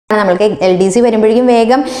നമ്മൾക്ക് LDC വരുമ്പോഴേക്കും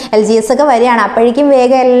വേഗം LGS ഒക്കെ വരികയാണ്. അപ്പോഴേക്കും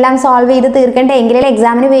വേഗം എല്ലാം സോൾവ് ചെയ്ത് തീർക്കണ്ടേ, എങ്കിലേ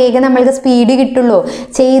എക്സാമിന് വേഗം നമ്മൾക്ക് സ്പീഡ് കിട്ടുള്ളൂ.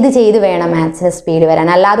 ചെയ്ത് വേണം മാത്സിന് സ്പീഡ് വരാൻ.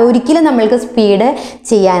 അല്ലാതെ ഒരിക്കലും നമ്മൾക്ക് സ്പീഡ്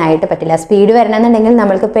ചെയ്യാനായിട്ട് പറ്റില്ല. സ്പീഡ് വരണമെന്നുണ്ടെങ്കിൽ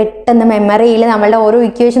നമ്മൾക്ക് പെട്ടെന്ന് മെമ്മറിയിൽ നമ്മളുടെ ഓരോ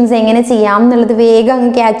ഇക്വേഷൻസ് എങ്ങനെ ചെയ്യാം എന്നുള്ളത് വേഗം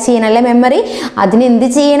അങ്ങ് ക്യാച്ച് ചെയ്യണം അല്ലേ മെമ്മറി. അതിന് എന്ത്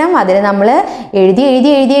ചെയ്യണം? അതിന് നമ്മൾ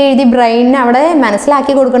എഴുതി ബ്രെയിനിന് അവിടെ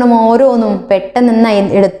മനസ്സിലാക്കി കൊടുക്കണം. ഓരോന്നും പെട്ടെന്ന്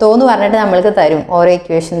എടുത്തോ എന്ന് പറഞ്ഞിട്ട് നമ്മൾക്ക് തരും ഓരോ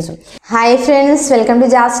ഇക്വേഷൻസും. Hi friends, welcome to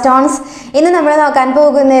ജാസ്റ്റോൺസ്. ഇന്ന് നമ്മൾ നോക്കാൻ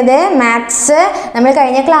പോകുന്നത് മാത്സ്. നമ്മൾ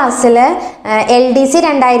കഴിഞ്ഞ ക്ലാസ്സിൽ LDC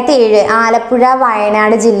 2007 ആലപ്പുഴ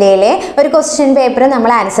വയനാട് ജില്ലയിലെ ഒരു ക്വസ്റ്റ്യൻ പേപ്പർ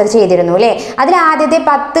നമ്മൾ ആൻസർ ചെയ്തിരുന്നു അല്ലേ. അതിൽ ആദ്യത്തെ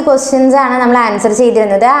 10 ക്വസ്റ്റ്യൻസ് ആണ് നമ്മൾ ആൻസർ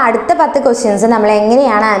ചെയ്തിരുന്നത്. അടുത്ത 10 ക്വസ്റ്റ്യൻസ് നമ്മൾ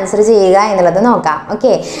എങ്ങനെയാണ് ആൻസർ ചെയ്യുക എന്നുള്ളത് നോക്കാം.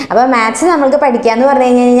 ഓക്കെ, അപ്പോൾ മാത്സ് നമ്മൾക്ക് പഠിക്കുക എന്ന്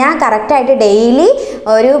പറഞ്ഞു കഴിഞ്ഞാൽ കറക്റ്റായിട്ട് ഡെയിലി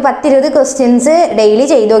ഒരു 10-20 ക്വസ്റ്റ്യൻസ് ഡെയിലി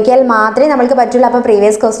ചെയ്ത് നോക്കിയാൽ മാത്രമേ നമ്മൾക്ക് പറ്റുള്ളൂ. അപ്പോൾ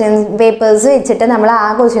പ്രീവിയസ് ക്വസ്റ്റ്യൻ പേപ്പേഴ്സ് വെച്ചിട്ട് നമ്മൾ ആ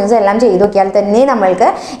ക്വസ്റ്റ്യൻസ് എല്ലാം ചെയ്ത് നോക്കിയാൽ തന്നെ നമ്മൾക്ക്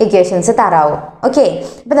ഇക്വേഷൻസ് തരാവും. ഓക്കെ,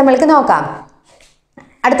 അപ്പോൾ നമ്മൾക്ക് നോക്കാം.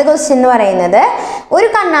 അടുത്ത ക്വസ്റ്റ്യൻ എന്ന് പറയുന്നത്, ഒരു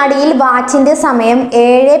കണ്ണാടിയിൽ വാച്ചിൻ്റെ സമയം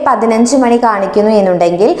 7:15 മണി കാണിക്കുന്നു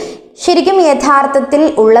എന്നുണ്ടെങ്കിൽ ശരിക്കും യഥാർത്ഥത്തിൽ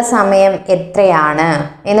ഉള്ള സമയം എത്രയാണ്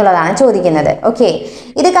എന്നുള്ളതാണ് ചോദിക്കുന്നത്. ഓക്കെ,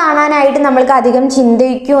 ഇത് കാണാനായിട്ട് നമ്മൾക്ക് അധികം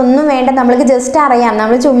ചിന്തിക്കൊന്നും വേണ്ട. നമ്മൾക്ക് ജസ്റ്റ് അറിയാം.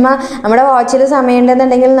 നമ്മൾ ചുമ്മാ നമ്മുടെ വാച്ചിൽ സമയം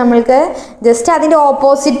ഉണ്ടെന്നുണ്ടെങ്കിൽ നമ്മൾക്ക് ജസ്റ്റ് അതിൻ്റെ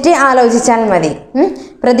ഓപ്പോസിറ്റ് ആലോചിച്ചാൽ മതി.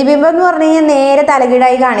 പ്രതിബിംബം എന്ന് പറഞ്ഞു കഴിഞ്ഞാൽ നേരെ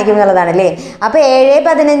തലകീഴായി കാണിക്കും എന്നുള്ളതാണ് അല്ലേ. അപ്പോൾ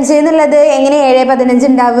 7:15 എന്നുള്ളത് എങ്ങനെ 7:15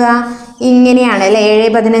 ഉണ്ടാവുക? ഇങ്ങനെയാണ് അല്ലേ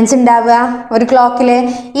 7:15 ഉണ്ടാവുക ഒരു ക്ലോക്കിൽ.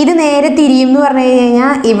 ഇത് നേരെ തിരിയും എന്ന് പറഞ്ഞു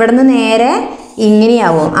കഴിഞ്ഞാൽ ഇവിടുന്ന് നേരെ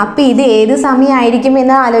ഇങ്ങനെയാവും. അപ്പം ഇത് ഏത് സമയമായിരിക്കും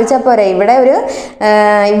എന്ന് ആലോചിച്ചാൽ പോരെ.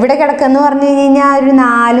 ഇവിടെ കിടക്കുന്ന പറഞ്ഞു കഴിഞ്ഞാൽ ഒരു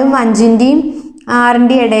 4-ഉം 5-ൻ്റെയും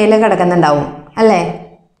 6-ൻ്റെയും ഇടയിൽ കിടക്കുന്നുണ്ടാവും അല്ലേ.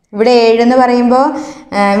 ഇവിടെ 7 എന്ന് പറയുമ്പോൾ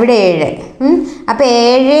ഇവിടെ 7. അപ്പോൾ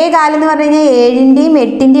 7:15 എന്ന് പറഞ്ഞു കഴിഞ്ഞാൽ 7-ൻ്റെയും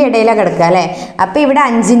 8-ൻ്റെയും ഇടയിലാണ് കിടക്കുക അല്ലേ. അപ്പോൾ ഇവിടെ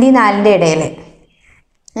 5-ൻ്റെയും 4-ൻ്റെയും ഇടയിൽ.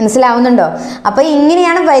 മനസ്സിലാവുന്നുണ്ടോ? അപ്പോൾ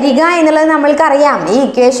ഇങ്ങനെയാണ് വരിക എന്നുള്ളത് നമ്മൾക്കറിയാം. ഈ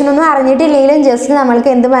ഇക്വേഷൻ ഒന്നും അറിഞ്ഞിട്ടില്ലെങ്കിലും ജസ്റ്റ് നമ്മൾക്ക്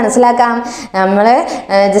എന്ത് മനസ്സിലാക്കാം? നമ്മൾ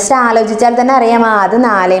ജസ്റ്റ് ആലോചിച്ചാൽ തന്നെ അറിയാം അത്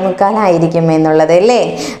 4:45 ആയിരിക്കും എന്നുള്ളത് അല്ലേ.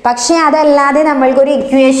 പക്ഷേ അതല്ലാതെ നമ്മൾക്കൊരു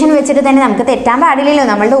ഇക്വേഷൻ വെച്ചിട്ട് തന്നെ നമുക്ക് തെറ്റാൻ പാടില്ലല്ലോ.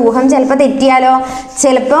 നമ്മളുടെ ഊഹം ചിലപ്പോൾ തെറ്റിയാലോ,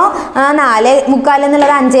 ചിലപ്പോൾ 4:45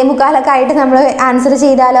 എന്നുള്ളത് 5:45 ആയിട്ട് നമ്മൾ ആൻസർ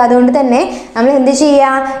ചെയ്താലോ. അതുകൊണ്ട് തന്നെ നമ്മൾ എന്ത്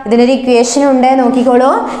ചെയ്യുക? ഇതിനൊരു ഇക്വേഷൻ ഉണ്ട്,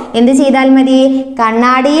 നോക്കിക്കോളൂ. എന്ത് ചെയ്താൽ മതി?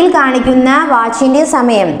 കണ്ണാടിയിൽ കാണിക്കുന്ന വാച്ചിൻ്റെ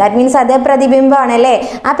സമയം, ദാറ്റ് മീൻസ് അത് പ്രതിബിംബമാണ് അല്ലേ.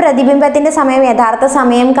 ആ പ്രതിബിംബത്തിൻ്റെ സമയം യഥാർത്ഥ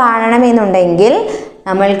സമയം കാണണമെന്നുണ്ടെങ്കിൽ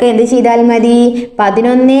നമ്മൾക്ക് എന്ത് ചെയ്താൽ മതി?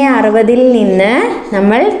 11:60 നിന്ന്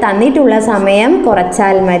നമ്മൾ തന്നിട്ടുള്ള സമയം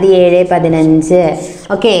കുറച്ചാൽ മതി 7:15.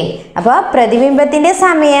 ഓക്കെ, അപ്പോൾ പ്രതിബിംബത്തിൻ്റെ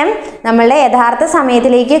സമയം നമ്മളുടെ യഥാർത്ഥ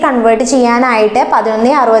സമയത്തിലേക്ക് കൺവേർട്ട് ചെയ്യാനായിട്ട്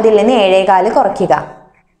 11:60 നിന്ന് 7:15 കുറയ്ക്കുക.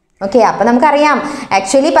 ഓക്കെ, അപ്പോൾ നമുക്കറിയാം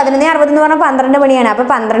ആക്ച്വലി 11:60 എന്ന് പറഞ്ഞാൽ 12 മണിയാണ്. അപ്പോൾ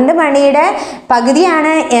 12 മണിയുടെ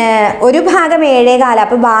പകുതിയാണ് ഒരു ഭാഗം 7:15.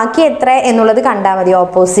 അപ്പോൾ ബാക്കി എത്ര എന്നുള്ളത് കണ്ടാൽ മതി,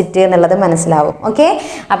 ഓപ്പോസിറ്റ് എന്നുള്ളത് മനസ്സിലാവും. ഓക്കെ,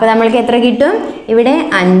 അപ്പോൾ നമ്മൾക്ക് എത്ര കിട്ടും? ഇവിടെ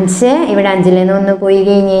 5, ഇവിടെ 5-ൽ നിന്ന് 1 പോയി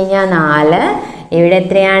കഴിഞ്ഞ് കഴിഞ്ഞാൽ 4, ഇവിടെ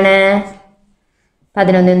എത്രയാണ്?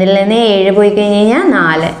 11-ൽ നിന്ന് 7 പോയി കഴിഞ്ഞ് കഴിഞ്ഞാൽ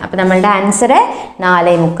 4. അപ്പോൾ നമ്മളുടെ ആൻസർ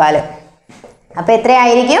 4:45. അപ്പോൾ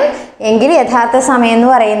എത്രയായിരിക്കും എങ്കിൽ യഥാർത്ഥ സമയം എന്ന്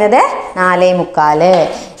പറയുന്നത് 4:45.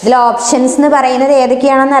 ഇതിൽ ഓപ്ഷൻസ് എന്ന് പറയുന്നത്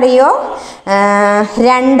ഏതൊക്കെയാണെന്ന് അറിയോ?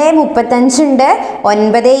 2:35 ഉണ്ട്,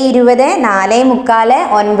 9:20, 4:45,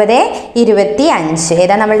 9:25.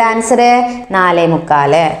 ഏതാ നമ്മളുടെ ആൻസർ?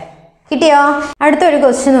 4:45. കിട്ടിയോ? അടുത്തൊരു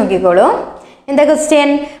ക്വസ്റ്റ്യൻ നോക്കിക്കോളൂ. എന്താ ക്വസ്റ്റ്യൻ?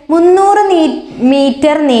 300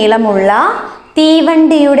 മീറ്റർ നീളമുള്ള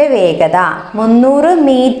തീവണ്ടിയുടെ വേഗത, 300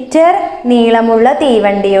 മീറ്റർ നീളമുള്ള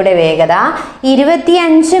തീവണ്ടിയുടെ വേഗത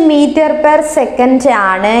 25 മീറ്റർ/സെക്കൻഡ്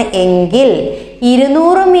ആണ് എങ്കിൽ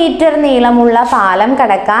 200 മീറ്റർ നീളമുള്ള പാലം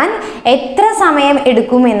കടക്കാൻ എത്ര സമയം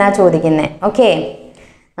എടുക്കും എന്നാണ് ചോദിക്കുന്നത്. ഓക്കെ,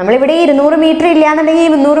 നമ്മളിവിടെ 200 മീറ്റർ ഇല്ല എന്നുണ്ടെങ്കിൽ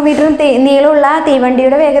 200 മീറ്റർ നീളമുള്ള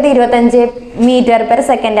തീവണ്ടിയുടെ വേഗത 25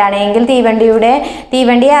 മീറ്റർ/സെക്കൻഡ് ആണ് എങ്കിൽ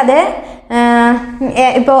തീവണ്ടി അത്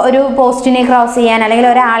ഇപ്പോൾ ഒരു പോസ്റ്റിനെ ക്രോസ് ചെയ്യാൻ അല്ലെങ്കിൽ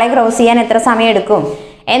ഒരാളെ ക്രോസ് ചെയ്യാൻ എത്ര സമയം എടുക്കും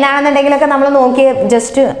എന്നാണെന്നുണ്ടെങ്കിലൊക്കെ നമ്മൾ നോക്കി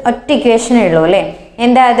ജസ്റ്റ് ഒറ്റ ഇക്വേഷനേ ഉള്ളൂ അല്ലേ.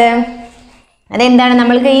 എന്താ അതെന്താണ്?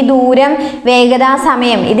 നമ്മൾക്ക് ഈ ദൂരം, വേഗത,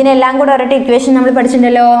 സമയം ഇതിനെല്ലാം കൂടെ ഒരൊറ്റ ഇക്വേഷൻ നമ്മൾ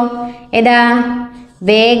പഠിച്ചിട്ടുണ്ടല്ലോ. ഏതാ?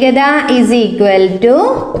 വേഗത ഈസ് ഈക്വൽ ടു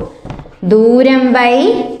ദൂരം ബൈ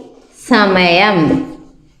സമയം.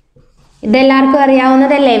 ഇതെല്ലാവർക്കും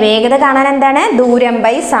അറിയാവുന്നതല്ലേ. വേഗത കാണാൻ എന്താണ്? ദൂരം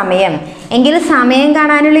ബൈ സമയം. എങ്കിൽ സമയം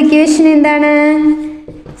കാണാനുള്ള ഇക്വേഷൻ എന്താണ്?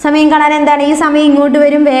 സമയം കാണാൻ എന്താണ്? ഈ സമയം ഇങ്ങോട്ട്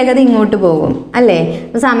വരും, വേഗത ഇങ്ങോട്ട് പോകും അല്ലേ.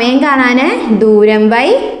 അപ്പോൾ സമയം കാണാൻ ദൂരം ബൈ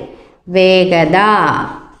വേഗത.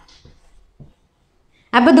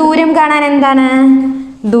 അപ്പോൾ ദൂരം കാണാൻ എന്താണ്?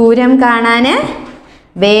 ദൂരം കാണാൻ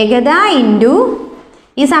വേഗത ഇൻറ്റു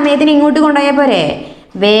ഈ സമയത്തിന് ഇങ്ങോട്ട് കൊണ്ടുപോയാൽ പോരെ,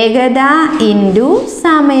 വേഗത ഇൻറ്റു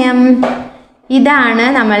സമയം. ഇതാണ്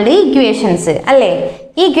നമ്മളുടെ ഇക്വേഷൻസ് അല്ലേ?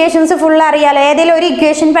 ഈ ഇക്വേഷൻസ് ഫുൾ അറിയാലോ. ഏതെങ്കിലും ഒരു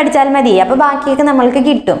ഇക്വേഷൻ പഠിച്ചാൽ മതി, അപ്പോൾ ബാക്കിയൊക്കെ നമ്മൾക്ക്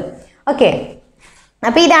കിട്ടും. ഓക്കെ,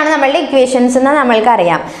 അപ്പോൾ ഇതാണ് നമ്മളുടെ ഇക്വേഷൻസ് എന്ന് നമ്മൾക്ക്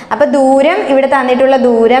അറിയാം. അപ്പോൾ ദൂരം, ഇവിടെ തന്നിട്ടുള്ള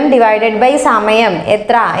ദൂരം ഡിവൈഡഡ് ബൈ സമയം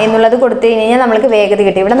എത്ര എന്നുള്ളത് കൊടുത്തു കഴിഞ്ഞാൽ നമ്മൾക്ക് വേഗത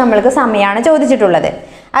കിട്ടും. ഇവിടെ നമ്മൾക്ക് സമയമാണ് ചോദിച്ചിട്ടുള്ളത്.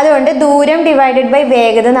 അതുകൊണ്ട് ദൂരം ഡിവൈഡഡ് ബൈ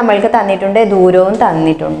വേഗത നമ്മൾക്ക് തന്നിട്ടുണ്ട്, ദൂരവും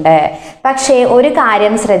തന്നിട്ടുണ്ട്. പക്ഷേ ഒരു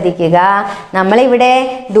കാര്യം ശ്രദ്ധിക്കുക, നമ്മളിവിടെ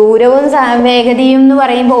ദൂരവും വേഗതയും എന്ന്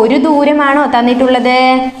പറയുമ്പോൾ ഒരു ദൂരമാണോ തന്നിട്ടുള്ളത്?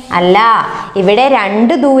 അല്ല, ഇവിടെ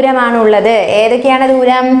 2 ദൂരമാണുള്ളത്. ഏതൊക്കെയാണ്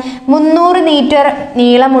ദൂരം? 300 മീറ്റർ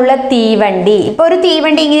നീളമുള്ള തീവണ്ടി. ഇപ്പോൾ ഒരു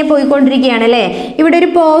തീവണ്ടി ഇങ്ങനെ പോയിക്കൊണ്ടിരിക്കുകയാണ് അല്ലേ? ഇവിടെ ഒരു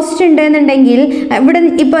പോസ്റ്റ് ഉണ്ടെന്നുണ്ടെങ്കിൽ, ഇവിടെ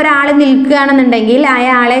ഇപ്പോൾ ഒരാൾ നിൽക്കുകയാണെന്നുണ്ടെങ്കിൽ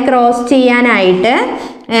അയാളെ ക്രോസ് ചെയ്യാനായിട്ട്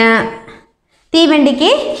തീവണ്ടിക്ക്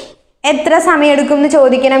എത്ര സമയം എടുക്കും എന്ന്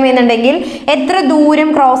ചോദിക്കണം എന്നുണ്ടെങ്കിൽ എത്ര ദൂരം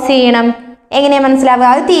ക്രോസ് ചെയ്യണം? എങ്ങനെയാണ് മനസ്സിലാവുക?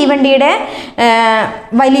 അത് തീവണ്ടിയുടെ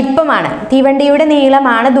വലിപ്പമാണ്, തീവണ്ടിയുടെ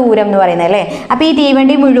നീളമാണ് ദൂരം എന്ന് പറയുന്നത് അല്ലേ? അപ്പോൾ ഈ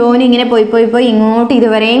തീവണ്ടി മുഴുവനും ഇങ്ങനെ പോയി ഇങ്ങോട്ട്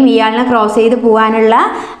ഇതുവരെയും ഇയാളിനെ ക്രോസ് ചെയ്ത് പോകാനുള്ള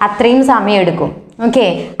അത്രയും സമയം എടുക്കും. ഓക്കെ,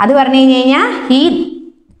 അത് പറഞ്ഞു കഴിഞ്ഞാൽ ഈ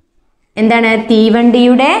എന്താണ്,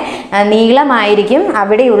 തീവണ്ടിയുടെ നീളമായിരിക്കും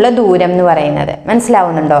അവിടെയുള്ള ദൂരം എന്ന് പറയുന്നത്.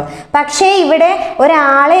 മനസ്സിലാവുന്നുണ്ടോ? പക്ഷേ ഇവിടെ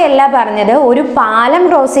ഒരാളെയല്ല പറഞ്ഞത്, ഒരു പാലം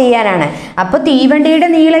ക്രോസ് ചെയ്യാനാണ്. അപ്പോൾ തീവണ്ടിയുടെ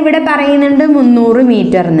നീളം ഇവിടെ പറയുന്നുണ്ട് 300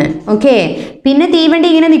 മീറ്ററിന്. ഓക്കെ, പിന്നെ തീവണ്ടി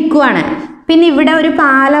ഇങ്ങനെ നിൽക്കുവാണ്. പിന്നെ ഇവിടെ ഒരു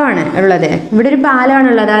പാലമാണ് ഉള്ളത്, ഇവിടെ ഒരു പാലമാണ്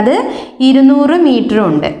ഉള്ളത്, അത് 200 മീറ്ററും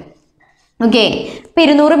ഉണ്ട്. ഓക്കെ, ഇപ്പം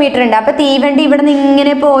 200 മീറ്റർ ഉണ്ട്. അപ്പോൾ തീവണ്ടി ഇവിടെ നിന്ന്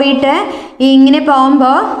ഇങ്ങനെ ഇങ്ങനെ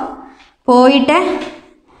പോയിട്ട്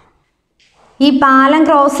ഈ പാലം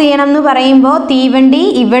ക്രോസ് ചെയ്യണം എന്ന് പറയുമ്പോൾ തീവണ്ടി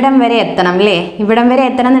ഇവിടം വരെ എത്തണം അല്ലേ? ഇവിടം വരെ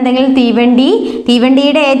എത്തണം എന്നുണ്ടെങ്കിൽ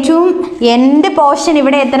തീവണ്ടിയുടെ ഏറ്റവും എൻഡ് പോർഷൻ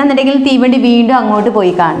ഇവിടെ എത്തണം എന്നുണ്ടെങ്കിൽ തീവണ്ടി വീണ്ടും അങ്ങോട്ട്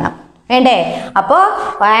പോയി കാണണം, വേണ്ടേ? അപ്പോൾ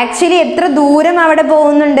ആക്ച്വലി എത്ര ദൂരം അവിടെ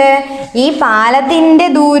പോകുന്നുണ്ട്? ഈ പാലത്തിൻ്റെ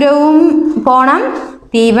ദൂരവും പോണം,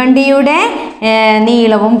 തീവണ്ടിയുടെ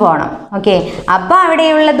നീളവും പോണം. ഓക്കെ, അപ്പോൾ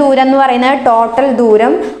അവിടെയുള്ള ദൂരം എന്ന് പറയുന്നത് ടോട്ടൽ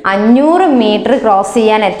ദൂരം 500 മീറ്റർ ക്രോസ്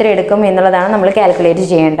ചെയ്യാൻ എത്ര എടുക്കും എന്നുള്ളതാണ് നമ്മൾ കാൽക്കുലേറ്റ്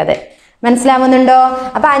ചെയ്യേണ്ടത്. മനസ്സിലാവുന്നുണ്ടോ?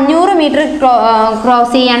 അപ്പോൾ 500 മീറ്റർ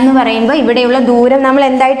ക്രോസ് ചെയ്യാന്ന് പറയുമ്പോൾ ഇവിടെയുള്ള ദൂരം നമ്മൾ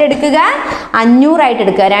എന്തായിട്ട് എടുക്കുക? 500 ആയിട്ട്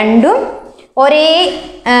എടുക്കുക. രണ്ടും ഒരേ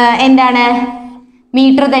എന്താണ്,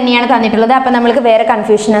 മീറ്റർ തന്നെയാണ് തന്നിട്ടുള്ളത്. അപ്പം നമ്മൾക്ക് വേറെ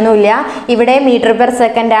കൺഫ്യൂഷനൊന്നുമില്ല. ഇവിടെ മീറ്റർ പെർ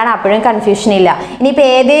സെക്കൻഡ് ആണ്, അപ്പോഴും കൺഫ്യൂഷൻ ഇല്ല. ഇനിയിപ്പോൾ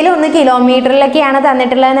ഏതെങ്കിലും ഒന്ന് കിലോമീറ്ററിലൊക്കെയാണ്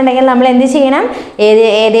തന്നിട്ടുള്ളതെന്നുണ്ടെങ്കിൽ നമ്മൾ എന്ത് ചെയ്യണം?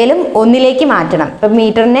 ഏതെങ്കിലും ഒന്നിലേക്ക് മാറ്റണം. ഇപ്പം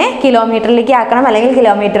മീറ്ററിനെ കിലോമീറ്ററിലേക്ക് ആക്കണം, അല്ലെങ്കിൽ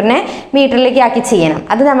കിലോമീറ്ററിനെ മീറ്ററിലേക്ക് ആക്കി ചെയ്യണം.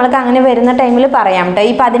 അത് നമ്മൾക്ക് അങ്ങനെ വരുന്ന ടൈമിൽ പറയാം കേട്ടോ.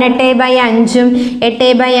 ഈ 18/5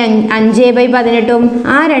 8/5/18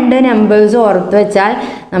 ആ 2 നമ്പേഴ്സ് ഓർത്ത് വെച്ചാൽ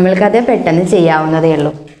നമ്മൾക്കത് പെട്ടെന്ന് ചെയ്യാവുന്നതേ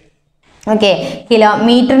ഉള്ളൂ. ഓക്കെ,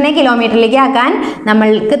 മീറ്ററിനെ കിലോമീറ്ററിലേക്ക് ആക്കാൻ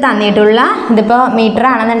നമ്മൾക്ക് തന്നിട്ടുള്ള, ഇതിപ്പോൾ മീറ്റർ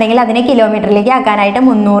ആണെന്നുണ്ടെങ്കിൽ അതിനെ കിലോമീറ്ററിലേക്ക് ആക്കാനായിട്ട്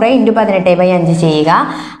 300 × 18/5 ചെയ്യുക.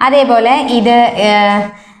 അതേപോലെ ഇത്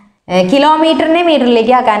കിലോമീറ്ററിനെ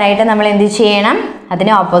മീറ്ററിലേക്ക് ആക്കാനായിട്ട് നമ്മൾ എന്ത് ചെയ്യണം?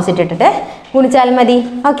 അതിനെ ഓപ്പോസിറ്റ് ഇട്ടിട്ട് ഗുണിച്ചാൽ മതി.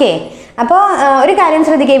 ഓക്കെ, അപ്പോൾ ഒരു കാര്യം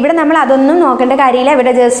ശ്രദ്ധിക്കുക, ഇവിടെ നമ്മൾ അതൊന്നും നോക്കേണ്ട കാര്യമില്ല.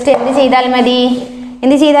 ഇവിടെ ജസ്റ്റ് എന്ത് ചെയ്താൽ മതി?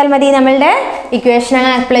 നമ്മളുടെ ഇക്വേഷൻ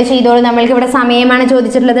അപ്ലൈ ചെയ്തോളൂ. നമ്മൾക്ക് ഇവിടെ സമയമാണ്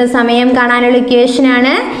ചോദിച്ചിട്ടുള്ളത്. സമയം കാണാനുള്ള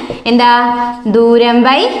ഇക്വേഷനാണ് എന്താ? ദൂരം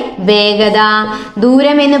ബൈ വേഗത.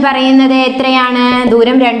 ദൂരം എന്ന് പറയുന്നത് എത്രയാണ്?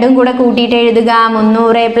 ദൂരം രണ്ടും കൂടെ കൂട്ടിയിട്ട് എഴുതുക.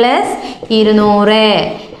 300 + 200.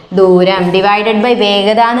 ദൂരം ഡിവൈഡഡ് ബൈ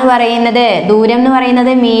വേഗത എന്ന് പറയുന്നത്, ദൂരം എന്ന്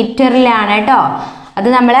പറയുന്നത് മീറ്ററിലാണ് കേട്ടോ. അത്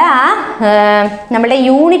നമ്മൾ നമ്മുടെ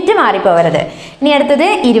യൂണിറ്റ് മാറിപ്പോവരുത്. ഇനി അടുത്തത്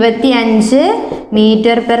 25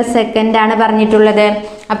 മീറ്റർ പെർ സെക്കൻഡ് ആണ് പറഞ്ഞിട്ടുള്ളത്.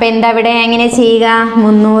 അപ്പോൾ എന്താ ഇവിടെ എങ്ങനെ ചെയ്യുക?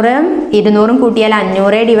 300 200 കൂട്ടിയാൽ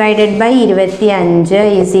 500 divided by 25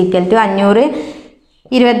 is equal to 500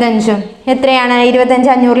 25 എത്രയാണ്? 25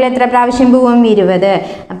 500 എത്ര പ്രാവശ്യം പോകും? 20.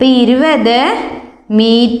 അപ്പോൾ 20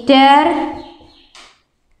 മീറ്റർ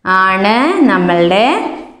ആണ് നമ്മളുടെ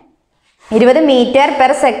 20 മീറ്റർ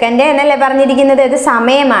പെർ സെക്കൻഡ് എന്നല്ലേ പറഞ്ഞിരിക്കുന്നത്? ഇത്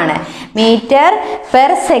സമയമാണ്. മീറ്റർ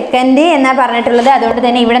പെർ സെക്കൻഡ് എന്നാണ് പറഞ്ഞിട്ടുള്ളത്. അതുകൊണ്ട്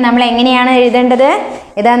തന്നെ ഇവിടെ നമ്മൾ എങ്ങനെയാണ് എഴുതേണ്ടത്?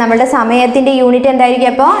 ഇതാ നമ്മളുടെ സമയത്തിൻ്റെ യൂണിറ്റ് എന്തായിരിക്കും?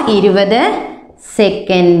 അപ്പോൾ 20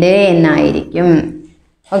 സെക്കൻഡ് എന്നായിരിക്കും.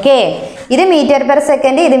 ഓക്കെ, ഇത് മീറ്റർ പെർ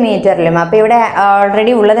സെക്കൻഡ്, ഇത് മീറ്ററിലും. അപ്പോൾ ഇവിടെ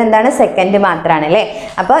ഓൾറെഡി ഉള്ളത് എന്താണ്? സെക്കൻഡ് മാത്രമാണ് അല്ലേ?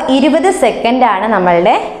 അപ്പോൾ 20 സെക്കൻഡാണ്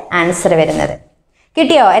നമ്മളുടെ ആൻസർ വരുന്നത്.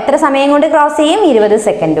 കിട്ടിയോ? എത്ര സമയം കൊണ്ട് ക്രോസ് ചെയ്യും? 20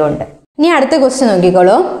 സെക്കൻഡ് കൊണ്ട്. ഇനി അടുത്ത ക്വസ്റ്റ്യൻ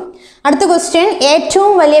നോക്കിക്കോളൂ. അടുത്ത ക്വസ്റ്റ്യൻ,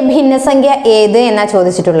 ഏറ്റവും വലിയ ഭിന്നസംഖ്യ ഏത് എന്നാ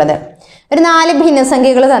ചോദിച്ചിട്ടുള്ളത്. ഒരു 4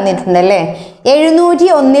 ഭിന്നസംഖ്യകൾ തന്നിട്ടുണ്ട് അല്ലേ?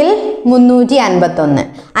 701 351,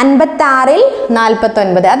 56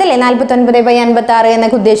 49. അതല്ലേ 49/56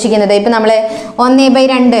 എന്നൊക്കെ ഉദ്ദേശിക്കുന്നത്. ഇപ്പം നമ്മൾ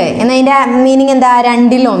 1/2 എന്നതിൻ്റെ മീനിങ് എന്താ?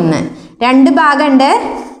 2ൽ 1. 2 ഭാഗമുണ്ട്,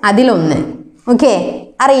 അതിലൊന്ന്. ഓക്കെ,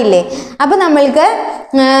 അറിയില്ലേ? അപ്പം നമ്മൾക്ക്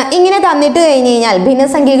ഇങ്ങനെ തന്നിട്ട് കഴിഞ്ഞ് കഴിഞ്ഞാൽ,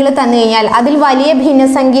 ഭിന്നസംഖ്യകൾ തന്നു കഴിഞ്ഞാൽ അതിൽ വലിയ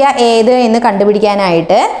ഭിന്നസംഖ്യ ഏത് എന്ന്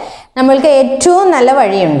കണ്ടുപിടിക്കാനായിട്ട് നമ്മൾക്ക് ഏറ്റവും നല്ല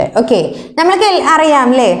വഴിയുണ്ട്. ഓക്കെ, നമ്മൾക്ക് അറിയാം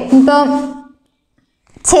അല്ലേ, ഇപ്പോൾ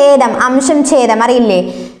ഛേദം, അംശം, ഛേദം അറിയില്ലേ?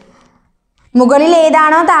 മുകളിൽ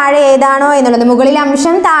ഏതാണോ താഴെ ഏതാണോ എന്നുള്ളത്, മുകളിൽ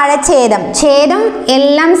അംശം താഴെ ഛേദം, ഛേദം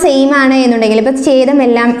എല്ലാം സെയിം ആണ് എന്നുണ്ടെങ്കിൽ, ഇപ്പൊ ഛേദം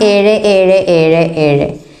എല്ലാം 7 7 7 7,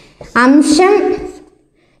 അംശം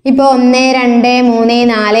ഇപ്പോൾ 1 2 3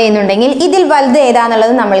 4 എന്നുണ്ടെങ്കിൽ ഇതിൽ വലുത്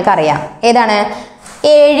ഏതാന്നുള്ളത് നമ്മൾക്കറിയാം. ഏതാണ്?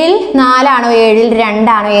 7-ൽ 4 ആണോ, 7-ൽ 2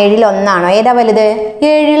 ആണോ, 7-ൽ 1 ആണോ? ഏതാ വലുത്?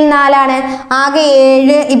 7-ൽ 4 ആണ്. ആകെ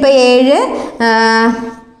 7, ഇപ്പൊ 7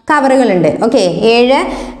 കവറുകളുണ്ട്. ഓക്കെ, 7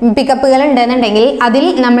 പിക്കപ്പുകൾ ഉണ്ടെന്നുണ്ടെങ്കിൽ അതിൽ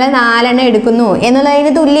നമ്മൾ 4 എടുക്കുന്നു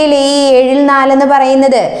എന്നുള്ളതിന് തുല്യല്ലേ ഈ 7-ൽ 4 എന്ന്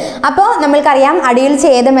പറയുന്നത്. അപ്പോൾ നമ്മൾക്കറിയാം അടിയിൽ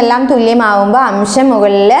ഛേദമെല്ലാം തുല്യമാവുമ്പോൾ അംശം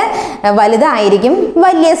മുകളിൽ വലുതായിരിക്കും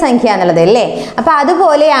വലിയ സംഖ്യ എന്നുള്ളത് അല്ലേ. അപ്പൊ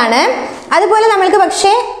അതുപോലെ നമ്മൾക്ക്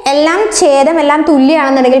പക്ഷേ എല്ലാം ഛേദമെല്ലാം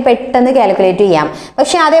തുല്യമാണെന്നുണ്ടെങ്കിൽ പെട്ടെന്ന് കാൽക്കുലേറ്റ് ചെയ്യാം.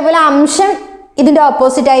 പക്ഷെ അതേപോലെ അംശം ഇതിന്റെ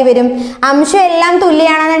ഓപ്പോസിറ്റായി വരും. അംശം എല്ലാം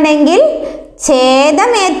തുല്യമാണെന്നുണ്ടെങ്കിൽ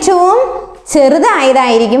ഛേദം ഏറ്റവും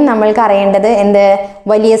ചെറുതായതായിരിക്കും നമ്മൾക്ക് അറിയേണ്ടത് എന്ത്?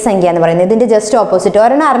 വലിയ സംഖ്യ എന്ന് പറയുന്നത്. ഇതിന്റെ ജസ്റ്റ് ഓപ്പോസിറ്റ്.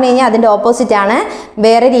 ഒരെണ്ണം അറിഞ്ഞു കഴിഞ്ഞാൽ അതിന്റെ ഓപ്പോസിറ്റ് ആണ്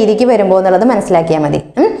വേറെ രീതിക്ക് വരുമ്പോൾ എന്നുള്ളത് മനസ്സിലാക്കിയാൽ മതി.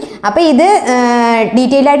 അപ്പൊ ഇത്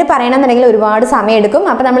ഡീറ്റെയിൽ ആയിട്ട് പറയണമെന്നുണ്ടെങ്കിൽ ഒരുപാട് സമയം എടുക്കും.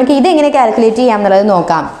 അപ്പൊ നമ്മൾക്ക് ഇത് എങ്ങനെ കാൽക്കുലേറ്റ് ചെയ്യാം എന്നുള്ളത്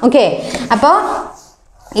നോക്കാം. ഓക്കെ, അപ്പോൾ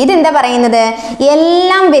ഇതെന്താ പറയുന്നത്?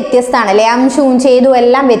 എല്ലാം വ്യത്യസ്തമാണ് അല്ലേ, അംശവും ഛേദവും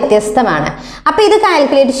എല്ലാം വ്യത്യസ്തമാണ്. അപ്പൊ ഇത്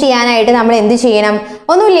കാൽക്കുലേറ്റ് ചെയ്യാനായിട്ട് നമ്മൾ എന്ത് ചെയ്യണം?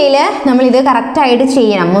 ഒന്നുമില്ലേ, നമ്മൾ ഇത് കറക്റ്റായിട്ട്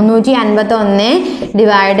ചെയ്യണം. 351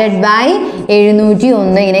 ഡിവൈഡഡ് ബൈ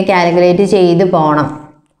 701 ഇങ്ങനെ കാൽക്കുലേറ്റ് ചെയ്ത് പോകണം.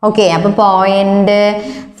 ഓക്കെ, അപ്പൊ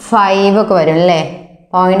 0.5 ഒക്കെ വരും അല്ലേ,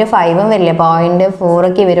 0.5 വരില്ലേ, 0.4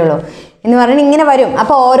 ഒക്കെ വരുള്ളൂ എന്ന് പറഞ്ഞാൽ ഇങ്ങനെ വരും.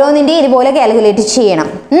 അപ്പൊ ഓരോന്നിൻ്റെ ഇതുപോലെ കാൽക്കുലേറ്റ് ചെയ്യണം.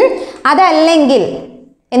 അതല്ലെങ്കിൽ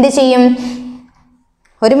എന്ത് ചെയ്യും?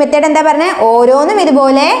 ഒരു മെത്തേഡ് എന്താ പറഞ്ഞത്? ഓരോന്നും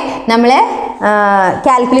ഇതുപോലെ നമ്മൾ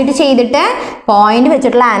കാൽക്കുലേറ്റ് ചെയ്തിട്ട് പോയിന്റ്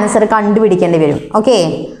വെച്ചിട്ടുള്ള ആൻസർ കണ്ടുപിടിക്കേണ്ടി വരും. ഓക്കെ,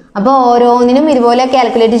 അപ്പോൾ ഓരോന്നിനും ഇതുപോലെ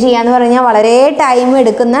കാൽക്കുലേറ്റ് ചെയ്യാന്ന് പറഞ്ഞാൽ വളരെ ടൈം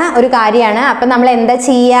എടുക്കുന്ന ഒരു കാര്യമാണ്. അപ്പം നമ്മൾ എന്താ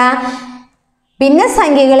ചെയ്യുക?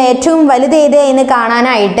 ഭിന്നസംഖ്യകൾ ഏറ്റവും വലുതേത് എന്ന്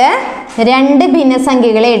കാണാനായിട്ട് 2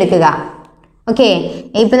 ഭിന്നസംഖ്യകളെ എടുക്കുക. ഓക്കെ,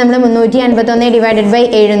 ഇപ്പം നമ്മൾ 351 ഡിവൈഡഡ് ബൈ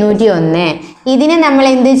 701, ഇതിനെ നമ്മൾ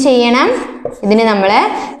എന്ത് ചെയ്യണം? ഇതിനെ നമ്മൾ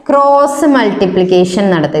ക്രോസ് മൾട്ടിപ്ലിക്കേഷൻ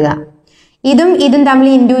നടത്തുക. ഇതും തമ്മിൽ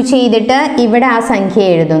ഇൻഡു ചെയ്തിട്ട് ഇവിടെ ആ സംഖ്യ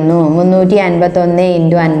എഴുതുന്നു.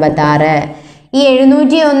 351 × 56. ഈ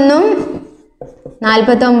 701ഉം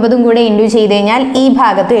 49ഉം കൂടെ ഇൻഡു ചെയ്ത് കഴിഞ്ഞാൽ ഈ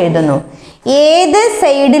ഭാഗത്ത് എഴുതുന്നു. ഏത്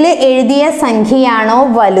സൈഡിൽ എഴുതിയ സംഖ്യയാണോ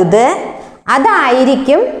വലുത്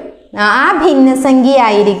അതായിരിക്കും ആ ഭിന്നസംഖ്യ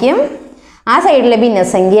ആയിരിക്കും. ആ സൈഡിലെ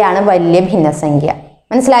ഭിന്നസംഖ്യയാണ് വലിയ ഭിന്നസംഖ്യ.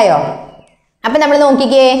 മനസ്സിലായോ? അപ്പൊ നമ്മൾ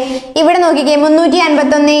നോക്കിക്കേ, ഇവിടെ നോക്കിക്കേ, 351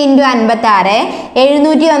 × 56,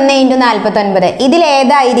 701 × 49. ഇതിൽ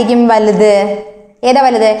ഏതായിരിക്കും വലുത്? ഏതാ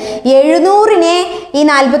വലുത്? 700നെ ഈ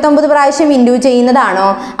 49 പ്രാവശ്യം ഇൻഡു ചെയ്യുന്നതാണോ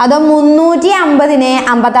അതോ 350നെ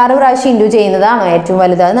 56 പ്രാവശ്യം ഇൻഡു ചെയ്യുന്നതാണോ ഏറ്റവും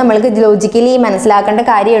വലുത്? അത് നമ്മൾക്ക് ലോജിക്കലി മനസ്സിലാക്കേണ്ട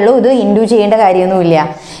കാര്യമുള്ളൂ. ഇത് ഇൻഡു ചെയ്യേണ്ട കാര്യമൊന്നുമില്ല.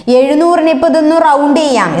 700നെ ഇപ്പോൾ ഇതൊന്ന് റൗണ്ട്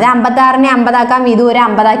ചെയ്യാം. ഇത് 56നെ 50 ആക്കാം, ഇത് ഒരു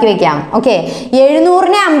 50 ആക്കി വെക്കാം. ഓക്കെ,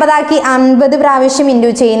 700നെ 50 പ്രാവശ്യം ഇൻഡു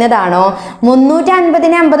ചെയ്യുന്നതാണോ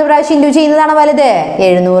 350നെ 50 പ്രാവശ്യം ഇൻഡു ചെയ്യുന്നതാണോ വലുത്?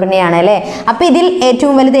 700നെയാണ് അല്ലേ. അപ്പൊ ഇതിൽ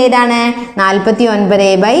ഏറ്റവും വലുത് ഏതാണ്?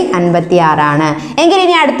 49/56 ആണ്. എങ്കിൽ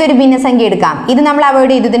ഇനി അടുത്തൊരു ഭിന്നസംഖ്യ എടുക്കാം. ഇത് നമ്മൾ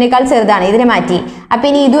അവോയ്ഡ് ചെയ്തു, ഇതിനേക്കാൾ ചെറുതാണ്, ഇതിനെ മാറ്റി. അപ്പൊ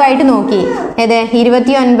ഇനി ഇതുമായിട്ട് നോക്കി, ഏത്?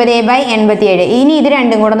 29/87. ഇനി ഇത്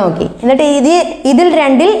രണ്ടും കൂടെ നോക്കി, എന്നിട്ട് ഇതിൽ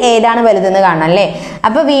രണ്ടിൽ ഏതാണ് വലുതെന്ന് കാണണം അല്ലേ.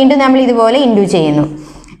 അപ്പൊ വീണ്ടും നമ്മൾ ഇതുപോലെ ഇൻഡു ചെയ്യുന്നു.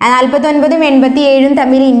 49ഉം 87ഉം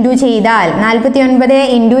തമ്മിൽ ഇൻഡു ചെയ്താൽ 49 ×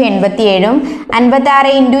 87ഉം 56 ×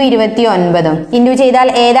 29ഉം ഇൻഡു ചെയ്താൽ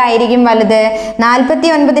ഏതായിരിക്കും വലുത്?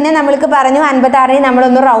 49നെ നമ്മൾക്ക് പറഞ്ഞു, 56നെ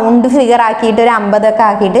നമ്മളൊന്ന് റൗണ്ട് ഫിഗർ ആക്കിയിട്ട് ഒരു 50 ഒക്കെ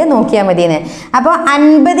ആക്കിയിട്ട് നോക്കിയാൽ മതിയെന്ന്. അപ്പോൾ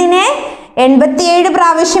 50നെ 87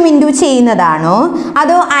 പ്രാവശ്യം ഇൻഡു ചെയ്യുന്നതാണോ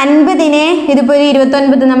അതോ 50നെ, ഇതിപ്പോൾ ഒരു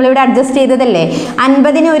 29 നമ്മളിവിടെ അഡ്ജസ്റ്റ് ചെയ്തതല്ലേ,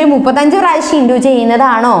 50നെ ഒരു 35 പ്രാവശ്യം ഇൻഡു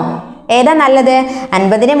ചെയ്യുന്നതാണോ? ഏതാ നല്ലത്?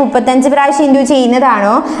 50നെ 35 പ്രാവശ്യം ഇൻഡു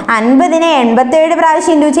ചെയ്യുന്നതാണോ 50നെ 87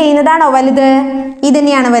 പ്രാവശ്യം ഇൻഡു ചെയ്യുന്നതാണോ വലുത്? ഇത്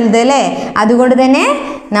തന്നെയാണ് വലുത് അല്ലേ. അതുകൊണ്ട് തന്നെ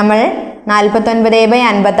നമ്മൾ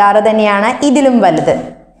 49/56 തന്നെയാണ് ഇതിലും വലുത്.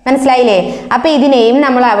 മനസ്സിലായില്ലേ? അപ്പൊ ഇതിനെയും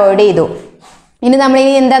നമ്മൾ അവോയ്ഡ് ചെയ്തു. ഇനി നമ്മൾ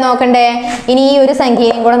എന്താ നോക്കണ്ടേ? ഇനി ഈ ഒരു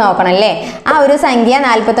സംഖ്യയും കൂടെ നോക്കണം അല്ലേ. ആ ഒരു സംഖ്യ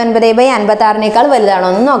 49/56 വലുതാണോ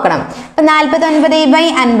എന്ന് നോക്കണം. അപ്പൊ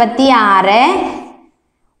 49/56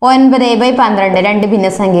 9/12 2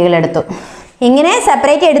 ഭിന്നസംഖ്യകൾ എടുത്തു. ഇങ്ങനെ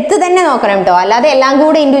സെപ്പറേറ്റ് എടുത്ത് തന്നെ നോക്കണം കേട്ടോ, അല്ലാതെ എല്ലാം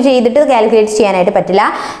കൂടെ ഇൻഡു ചെയ്തിട്ട് കാൽക്കുലേറ്റ് ചെയ്യാനായിട്ട് പറ്റില്ല.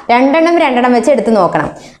 രണ്ടെണ്ണം വെച്ച് എടുത്ത് നോക്കണം.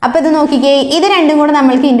 അപ്പൊ ഇത് നോക്കിക്കേ, ഇത് രണ്ടും കൂടെ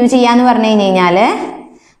നമ്മൾക്ക് ഇൻഡു ചെയ്യാന്ന് പറഞ്ഞു കഴിഞ്ഞാൽ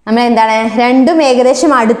നമ്മൾ എന്താണ് രണ്ടും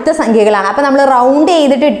ഏകദേശം അടുത്ത സംഖ്യകളാണ്. അപ്പം നമ്മൾ റൗണ്ട്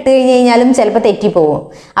ചെയ്തിട്ട് ഇട്ട് കഴിഞ്ഞ് കഴിഞ്ഞാലും ചിലപ്പോൾ തെറ്റിപ്പോവും.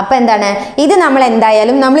 അപ്പം എന്താണ് ഇത് നമ്മൾ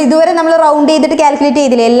എന്തായാലും നമ്മൾ ഇതുവരെ നമ്മൾ റൗണ്ട് ചെയ്തിട്ട് കാൽക്കുലേറ്റ്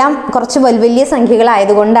ചെയ്തില്ല, എല്ലാം കുറച്ച് വലിയ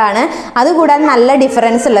സംഖ്യകളായതുകൊണ്ടാണ്, അതുകൂടാതെ നല്ല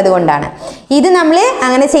ഡിഫറൻസ് ഉള്ളത് കൊണ്ടാണ്. ഇത് നമ്മൾ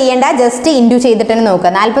അങ്ങനെ ചെയ്യേണ്ട, ജസ്റ്റ് ഇൻറ്റു ചെയ്തിട്ട് തന്നെ നോക്കുക.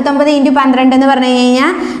 49 × 12 എന്ന് പറഞ്ഞു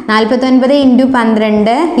കഴിഞ്ഞാൽ 49 ×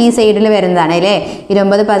 12 ഈ സൈഡിൽ വരുന്നതാണ് അല്ലേ.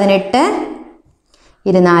 29 18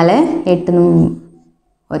 24 8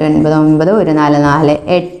 1 9 9 1 4 4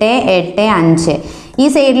 8 8 5 ഈ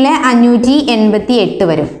സൈഡിൽ 588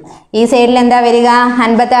 വരും. ഈ സൈഡിൽ എന്താ വരിക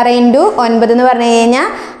 56 × 9 എന്ന് പറഞ്ഞു കഴിഞ്ഞാൽ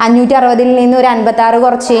 560 നിന്ന് ഒരു 56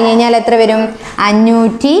 കുറച്ച് കഴിഞ്ഞ് കഴിഞ്ഞാൽ എത്ര വരും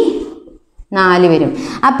 504 വരും.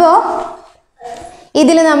 അപ്പോൾ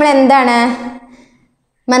ഇതിൽ നമ്മൾ എന്താണ്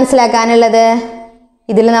മനസ്സിലാക്കാനുള്ളത്,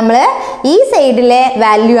 ഇതിൽ നമ്മൾ ഈ സൈഡിലെ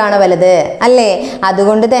വാല്യൂ ആണ് വലുത് അല്ലേ.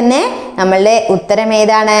 അതുകൊണ്ട് തന്നെ നമ്മളുടെ ഉത്തരം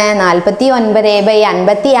ഏതാണ്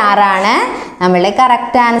 49/56 ആണ് നമ്മളുടെ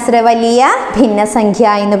കറക്റ്റ് ആൻസർ, വലിയ ഭിന്നസംഖ്യ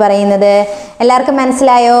എന്ന് പറയുന്നത്. എല്ലാവർക്കും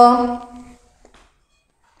മനസ്സിലായോ?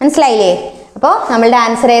 മനസ്സിലായില്ലേ? അപ്പോൾ നമ്മളുടെ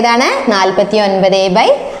ആൻസർ ഏതാണ്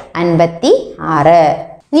 49/56.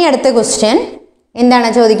 ഇനി അടുത്ത ക്വസ്റ്റ്യൻ എന്താണ്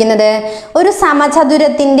ചോദിക്കുന്നത്, ഒരു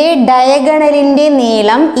സമചതുരത്തിന്റെ ഡയഗണലിന്റെ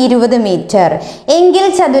നീളം 20 മീറ്റർ എങ്കിൽ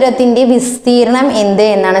ചതുരത്തിന്റെ വിസ്തീർണം എന്ത്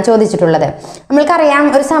എന്നാണ് ചോദിച്ചിട്ടുള്ളത്. നമ്മൾക്കറിയാം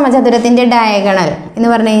ഒരു സമചതുരത്തിന്റെ ഡയഗണൽ എന്ന്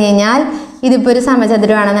പറഞ്ഞു കഴിഞ്ഞാൽ ഇതിപ്പോൾ ഒരു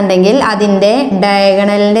സമചതുരമാണെന്നുണ്ടെങ്കിൽ അതിൻ്റെ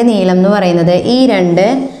ഡയഗണലിന്റെ നീളം എന്ന് പറയുന്നത് ഈ രണ്ട്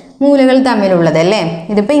മൂലകൾ തമ്മിലുള്ളത് അല്ലേ.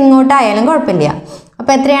 ഇതിപ്പോൾ ഇങ്ങോട്ടായാലും കുഴപ്പമില്ല.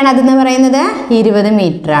 അപ്പോൾ എത്രയാണ് അതെന്ന് പറയുന്നത് 20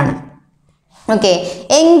 മീറ്റർ ആണ്. ഓക്കെ,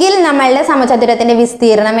 എങ്കിൽ നമ്മളുടെ സമചതുരത്തിന്റെ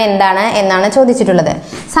വിസ്തീർണം എന്താണ് എന്നാണ് ചോദിച്ചിട്ടുള്ളത്.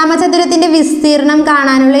 സമചതുരത്തിന്റെ വിസ്തീർണം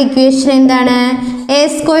കാണാനുള്ള ഇക്വേഷൻ എന്താണ്,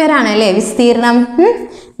 a² ആണ് അല്ലേ വിസ്തീർണം.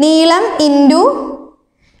 നീളം ഇൻറ്റു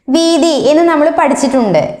വീതി എന്ന് നമ്മൾ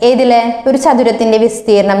പഠിച്ചിട്ടുണ്ട്. ഏതില് ഒരു ചതുരത്തിന്റെ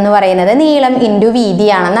വിസ്തീർണം എന്ന് പറയുന്നത് നീളം ഇൻറ്റു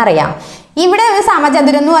വീതിയാണെന്ന് അറിയാം. ഇവിടെ ഒരു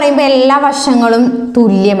സമചതുരം എന്ന് പറയുമ്പോൾ എല്ലാ വശങ്ങളും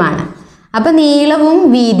തുല്യമാണ്. അപ്പം നീളവും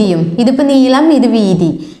വീതിയും, ഇതിപ്പോൾ നീളം ഇത്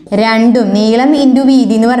വീതി രണ്ടും, നീളം ഇൻറ്റു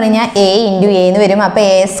വീതി എന്ന് പറഞ്ഞു കഴിഞ്ഞാൽ a × a എന്ന് വരും. അപ്പോൾ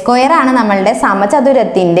a² ആണ് നമ്മളുടെ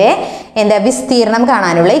സമചതുരത്തിൻ്റെ എന്താ വിസ്തീർണം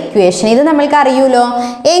കാണാനുള്ള ഇക്വേഷൻ. ഇത് നമ്മൾക്ക് അറിയൂലോ.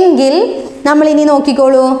 എങ്കിൽ നമ്മൾ ഇനി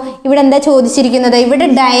നോക്കിക്കോളൂ, ഇവിടെ എന്താ ചോദിച്ചിരിക്കുന്നത്, ഇവിടെ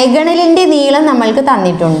ഡയഗണലിൻ്റെ നീളം നമ്മൾക്ക്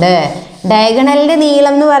തന്നിട്ടുണ്ട്. ഡയഗണലിൻ്റെ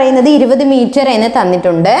നീളം എന്ന് പറയുന്നത് 20 മീറ്റർ എന്ന്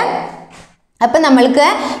തന്നിട്ടുണ്ട്. അപ്പം നമ്മൾക്ക്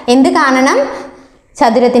എന്ത് കാണണം,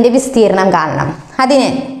 ചതുരത്തിൻ്റെ വിസ്തീർണം കാണണം. അതിന്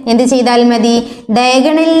എന്ത് ചെയ്താൽ മതി,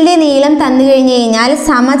 ഡയഗണലിൻ്റെ നീളം തന്നു കഴിഞ്ഞ് കഴിഞ്ഞാൽ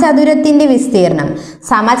സമചതുരത്തിൻ്റെ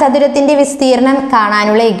വിസ്തീർണം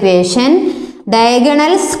കാണാനുള്ള equation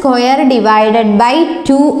diagonal square divided by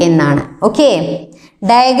 2 എന്നാണ്. Okay,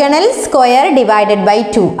 diagonal square divided by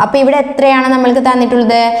 2. അപ്പോൾ ഇവിടെ എത്രയാണ് നമ്മൾക്ക്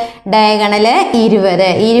തന്നിട്ടുള്ളത്, ഡയഗണല്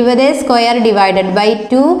 20 സ്ക്വയർ ഡിവൈഡഡ് ബൈ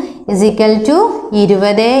 2 = 20 ×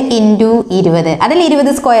 20. അതിൽ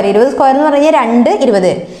 20 സ്ക്വയർ എന്ന് പറഞ്ഞാൽ 2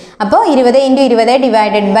 20. അപ്പോൾ 20 × 20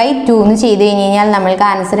 ഡിവൈഡഡ് ബൈ 2 എന്ന് ചെയ്ത് കഴിഞ്ഞ് കഴിഞ്ഞാൽ നമ്മൾക്ക്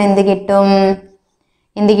ആൻസർ എന്ത് കിട്ടും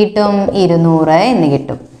 200 എന്ന്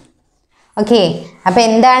കിട്ടും. ഓക്കെ, അപ്പോൾ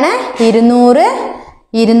എന്താണ്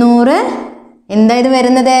 200 എന്താ ഇത്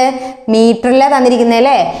വരുന്നത്, മീറ്ററിലാണ് തന്നിരിക്കുന്നത്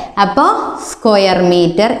അല്ലേ. അപ്പോൾ സ്ക്വയർ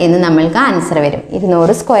മീറ്റർ എന്ന് നമ്മൾക്ക് ആൻസർ വരും.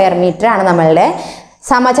 200 സ്ക്വയർ മീറ്റർ ആണ് നമ്മളുടെ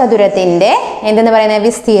സമചതുരത്തിൻ്റെ എന്തെന്ന് പറയുന്നത്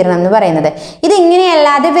വിസ്തീർണം എന്ന് പറയുന്നത്.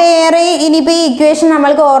 ഇതിങ്ങനെയല്ലാതെ വേറെ ഇനിയിപ്പോൾ ഈ ഇക്വേഷൻ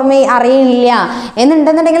നമ്മൾക്ക് അറിയില്ല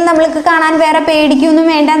എന്നുണ്ടെന്നുണ്ടെങ്കിൽ നമ്മൾക്ക് കാണാൻ വേറെ പേടിക്കൊന്നും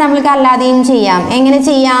വേണ്ട, നമ്മൾക്ക് അല്ലാതെയും ചെയ്യാം. എങ്ങനെ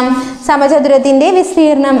ചെയ്യാം, സമചതുരത്തിൻ്റെ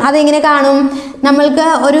വിസ്തീർണം അതെങ്ങനെ കാണും, നമ്മൾക്ക്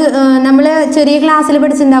ഒരു നമ്മൾ ചെറിയ ക്ലാസ്സിൽ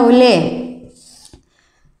പഠിച്ചിട്ടുണ്ടാവില്ലേ,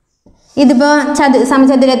 ഇതിപ്പോൾ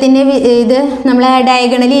സമചതുരത്തിൻ്റെ ഇത് നമ്മളെ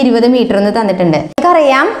ഡയഗണൽ 20 മീറ്റർ എന്ന് തന്നിട്ടുണ്ട്.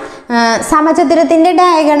 നമുക്കറിയാം സമചതുരത്തിൻ്റെ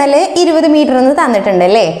ഡയഗണൽ 20 മീറ്റർ എന്ന് തന്നിട്ടുണ്ട്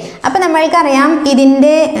അല്ലേ. അപ്പം നമ്മൾക്കറിയാം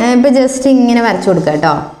ഇതിൻ്റെ ഇപ്പോൾ ജസ്റ്റ് ഇങ്ങനെ വരച്ചു കൊടുക്കുക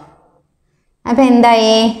കേട്ടോ. അപ്പം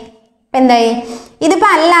എന്തായി ഇതിപ്പോൾ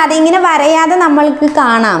അല്ലാതെ ഇങ്ങനെ വരയാതെ നമ്മൾക്ക്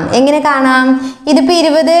കാണാം. എങ്ങനെ കാണാം, ഇതിപ്പോൾ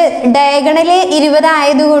 20 ഡയഗണൽ 20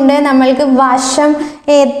 ആയതുകൊണ്ട് നമ്മൾക്ക് വശം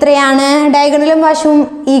എത്രയാണ്, ഡയഗണലും വശവും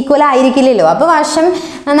ഈക്വൽ ആയിരിക്കില്ലല്ലോ. അപ്പോൾ വശം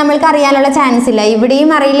നമ്മൾക്ക് അറിയാനുള്ള ചാൻസ് ഇല്ല. ഇവിടെയും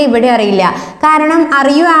അറിയില്ല, ഇവിടെയും അറിയില്ല. കാരണം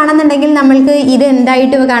അറിയുകയാണെന്നുണ്ടെങ്കിൽ നമ്മൾക്ക് ഇത്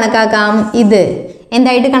എന്തായിട്ട് കണക്കാക്കാം, ഇത്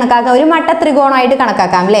എന്തായിട്ട് കണക്കാക്കാം, ഒരു മട്ട ത്രികോണമായിട്ട്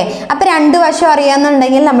കണക്കാക്കാം അല്ലേ. അപ്പോൾ 2 വശം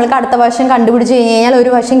അറിയാമെന്നുണ്ടെങ്കിൽ നമ്മൾക്ക് അടുത്ത വശം കണ്ടുപിടിച്ച് കഴിഞ്ഞ് കഴിഞ്ഞാൽ ഒരു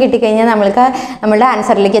വശം കിട്ടിക്കഴിഞ്ഞാൽ നമ്മൾക്ക് നമ്മളുടെ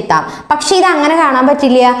ആൻസറിലേക്ക് എത്താം. പക്ഷേ ഇത് അങ്ങനെ കാണാൻ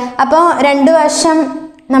പറ്റില്ല. അപ്പോൾ 2 വശം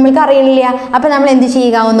നമ്മൾക്ക് അറിയില്ല. അപ്പോൾ നമ്മൾ എന്ത്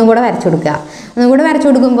ചെയ്യുക, ഒന്നും കൂടെ വരച്ചു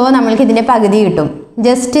കൊടുക്കുമ്പോൾ നമ്മൾക്ക് ഇതിൻ്റെ പകുതി കിട്ടും.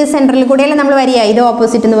 ജസ്റ്റ് സെൻറ്ററിൽ കൂടെയല്ലേ നമ്മൾ വരിക, ഇത്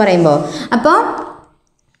ഓപ്പോസിറ്റ് എന്ന് പറയുമ്പോൾ. അപ്പോൾ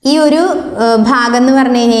ഈ ഒരു ഭാഗം എന്ന്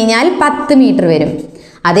പറഞ്ഞു കഴിഞ്ഞ് കഴിഞ്ഞാൽ 10 മീറ്റർ വരും.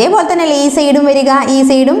 അതേപോലെ തന്നെ ഈ സൈഡും വരിക, ഈ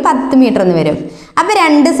സൈഡും 10 മീറ്റർ എന്ന് വരും. അപ്പോൾ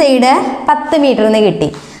 2 സൈഡ് 10 മീറ്റർ എന്ന് കിട്ടി.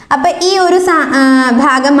 അപ്പോൾ ഈ ഒരു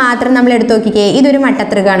ഭാഗം മാത്രം നമ്മൾ എടുത്ത് നോക്കിക്കേ, ഇതൊരു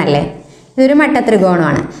മട്ടത്രികോണമല്ലേ, ഇതൊരു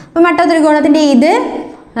മട്ടത്രികോണമാണ്. അപ്പോൾ മട്ടത്രികോണത്തിൻ്റെ ഇത്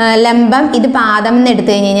ലംബം, ഇത് പാദം എന്ന്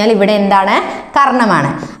എടുത്തു കഴിഞ്ഞാൽ ഇവിടെ എന്താണ്? കർണമാണ്.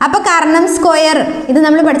 അപ്പൊ കർണം സ്ക്വയർ ഇത്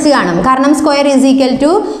നമ്മൾ പഠിച്ചു കാണും. Karnam square is equal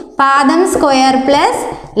to പാദം സ്ക്വയർ പ്ലസ്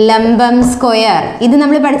ലംബം സ്ക്വയർ. ഇത്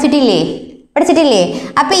നമ്മൾ പഠിച്ചിട്ടില്ലേ?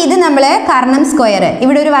 അപ്പൊ ഇത് നമ്മൾ കർണം സ്ക്വയർ,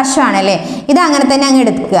 ഇവിടെ ഒരു വശമാണല്ലേ, ഇത് അങ്ങനെ തന്നെ അങ്ങ്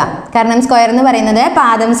എടുക്കുക. കർണം സ്ക്വയർ എന്ന് പറയുന്നത്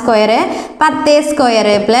പാദം സ്ക്വയർ 10 സ്ക്വയർ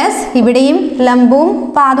പ്ലസ് ഇവിടെയും ലംബവും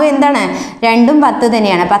പാദവും എന്താണ്? രണ്ടും 10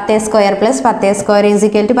 തന്നെയാണ്. 10 square plus 10 square is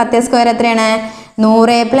equal to 10 square എത്രയാണ്?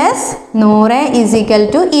 100 പ്ലസ് 100 ഈസ് ഈക്വൽ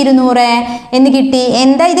ടു 200 എന്ന് കിട്ടി.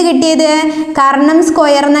 എന്താ ഇത് കിട്ടിയത്? കർണം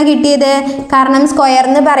സ്ക്വയർ എന്നാ കിട്ടിയത്. കർണം സ്ക്വയർ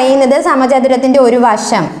എന്ന് പറയുന്നത് സമചതുരത്തിന്റെ ഒരു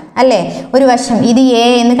വശം അല്ലേ, ഒരു വശം. ഇത് എ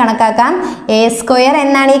എന്ന് കണക്കാക്കാം. എ സ്ക്വയർ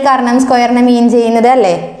എന്നാണ് ഈ കർണം സ്ക്വയറിനെ മീൻ ചെയ്യുന്നത്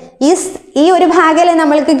അല്ലേ. ഈ ഒരു ഭാഗമല്ലേ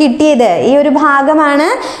നമ്മൾക്ക് കിട്ടിയത്, ഈ ഒരു ഭാഗമാണ്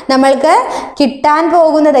നമ്മൾക്ക് കിട്ടാൻ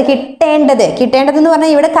പോകുന്നത്, കിട്ടേണ്ടതെന്ന്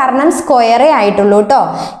പറഞ്ഞാൽ ഇവിടെ കർണം സ്ക്വയറേ ആയിട്ടുള്ളൂ കേട്ടോ.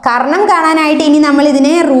 കർണം കാണാനായിട്ട് ഇനി നമ്മൾ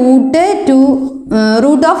ഇതിനെ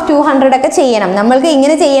റൂട്ട് ഓഫ് 200 ഒക്കെ ചെയ്യണം. നമ്മൾക്ക്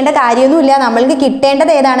ഇങ്ങനെ ചെയ്യേണ്ട കാര്യമൊന്നുമില്ല. നമ്മൾക്ക്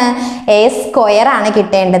കിട്ടേണ്ടത് ഏതാണ്? എ സ്ക്വയർ ആണ്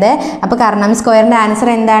കിട്ടേണ്ടത്. അപ്പോൾ കർണം സ്ക്വയറിന്റെ ആൻസർ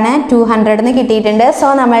എന്താണ്? 200 എന്ന് കിട്ടിയിട്ടുണ്ട്. സോ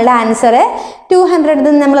നമ്മളുടെ ആൻസർ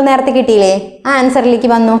 200 നമ്മൾ നേരത്തെ കിട്ടിയില്ലേ, ആ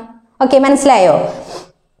ആൻസറിലേക്ക് വന്നു. ഓക്കെ, മനസ്സിലായോ?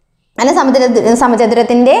 അങ്ങനെ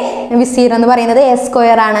സമചതുരത്തിന്റെ വിസ്തീർണം എന്ന് പറയുന്നത് എ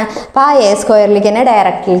സ്ക്വയർ ആണ്. അപ്പോൾ ആ എ സ്ക്വയറിലേക്ക് തന്നെ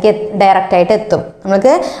ഡയറക്റ്റ് ആയിട്ട് എത്തും.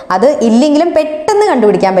 നമുക്ക് അത് ഇല്ലെങ്കിലും പെട്ടെന്ന്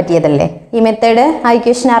കണ്ടുപിടിക്കാൻ പറ്റിയതല്ലേ ഈ മെത്തേഡ്. ആ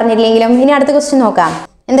ഇക്വേഷൻ അറിഞ്ഞില്ലെങ്കിലും. ഇനി അടുത്ത ക്വസ്റ്റ്യൻ നോക്കാം.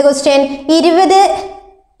 എന്താ ക്വസ്റ്റ്യൻ?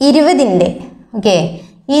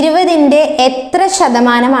 20ന്റെ എത്ര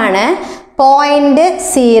ശതമാനമാണ്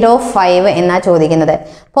 0.05 എന്നാ ചോദിക്കുന്നത്.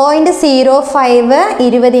 0.05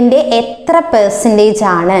 20ന്റെ എത്ര പെർസെൻറ്റേജ്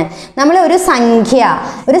ആണ്? നമ്മൾ ഒരു സംഖ്യ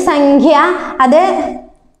അത്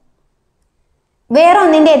വേറെ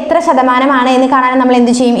ഒന്നിൻ്റെ എത്ര ശതമാനമാണ് എന്ന് കാണാൻ നമ്മൾ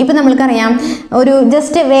എന്ത് ചെയ്യും? ഇപ്പം നമ്മൾക്കറിയാം, ഒരു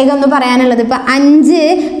ജസ്റ്റ് വേഗം ഒന്ന് പറയാനുള്ളത്, ഇപ്പം 5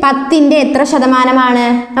 10ന്റെ എത്ര ശതമാനമാണ്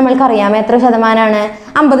നമ്മൾക്കറിയാം. എത്ര ശതമാനമാണ്?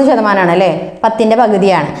 50% അല്ലേ, 10ന്റെ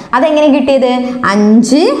പകുതിയാണ്. അതെങ്ങനെ കിട്ടിയത്?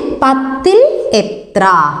 5 10ൽ എത്ര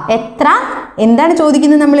എന്താണ്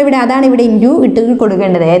ചോദിക്കുന്നത് നമ്മളിവിടെ? അതാണ് ഇവിടെ ഇൻറ്റു ഇട്ട്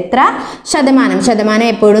കൊടുക്കേണ്ടത്. എത്ര ശതമാനം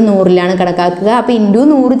എപ്പോഴും 100ലാണ് കണക്കാക്കുക. അപ്പോൾ ഇൻറ്റു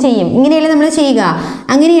 100 ചെയ്യും. ഇങ്ങനെയല്ലേ നമ്മൾ ചെയ്യുക.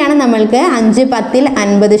 അങ്ങനെയാണ് നമ്മൾക്ക് 5 10ൽ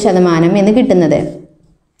 50% എന്ന് കിട്ടുന്നത്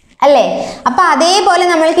അല്ലേ. അപ്പൊ അതേപോലെ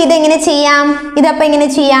നമ്മൾക്ക് ഇതെങ്ങനെ ചെയ്യാം? ഇതപ്പോൾ എങ്ങനെ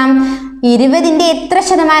ചെയ്യാം? 20ന്റെ എത്ര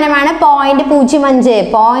ശതമാനമാണ്?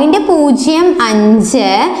 0.05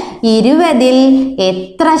 20ൽ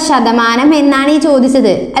എത്ര ശതമാനം എന്നാണ് ഈ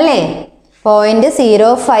ചോദിച്ചത് അല്ലേ.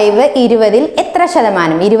 0.05 20ൽ എത്ര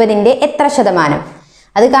ശതമാനം? 20ന്റെ എത്ര ശതമാനം?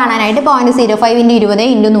 അത് കാണാനായിട്ട് 0.05 × 20 ×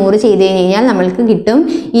 100 ചെയ്ത് കഴിഞ്ഞാൽ നമ്മൾക്ക് കിട്ടും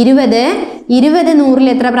 20 100ൽ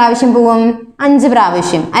എത്ര പ്രാവശ്യം പോകും? 5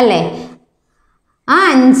 പ്രാവശ്യം അല്ലേ. ആ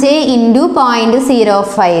 5 ×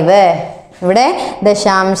 0.05 ഇവിടെ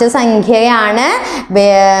ദശാംശ സംഖ്യയാണ്,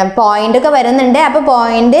 പോയിന്റ് ഒക്കെ വരുന്നുണ്ട്. അപ്പോൾ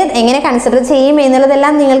പോയിന്റ് എങ്ങനെ കൺസിഡർ ചെയ്യും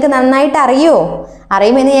എന്നുള്ളതെല്ലാം നിങ്ങൾക്ക് നന്നായിട്ട്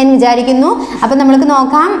അറിയുമെന്ന് ഞാൻ വിചാരിക്കുന്നു. അപ്പം നമ്മൾക്ക്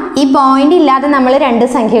നോക്കാം. ഈ പോയിന്റ് ഇല്ലാതെ നമ്മൾ 2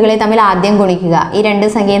 സംഖ്യകളെ തമ്മിൽ ആദ്യം ഗുണിക്കുക. ഈ 2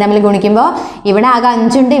 സംഖ്യയെ തമ്മിൽ ഗുണിക്കുമ്പോൾ ഇവിടെ ആകെ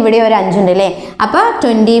 5 ഉണ്ട്, ഇവിടെ ഒരു 5 ഉണ്ട് അല്ലേ. അപ്പോൾ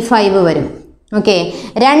 25 വരും. ഓക്കെ,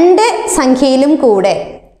 2 സംഖ്യയിലും കൂടെ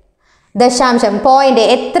ദശാംശം പോയിന്റ്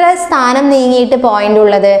എത്ര സ്ഥാനം നീങ്ങിയിട്ട് പോയിന്റ്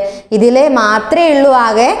ഉള്ളത്? ഇതിൽ മാത്രമേ ഉള്ളൂ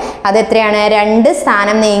ആകെ. അതെത്രയാണ്? 2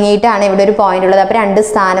 സ്ഥാനം നീങ്ങിയിട്ടാണ് ഇവിടെ ഒരു പോയിന്റ് ഉള്ളത്. അപ്പോൾ 2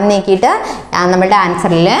 സ്ഥാനം നീക്കിയിട്ട് നമ്മളുടെ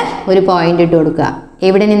ആൻസറിൽ ഒരു പോയിന്റ് ഇട്ട് കൊടുക്കുക.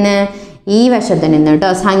 എവിടെ നിന്ന്? ഈ വശത്ത് നിന്ന് കേട്ടോ.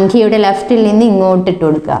 സംഖ്യയുടെ ലെഫ്റ്റിൽ നിന്ന് ഇങ്ങോട്ട് ഇട്ട്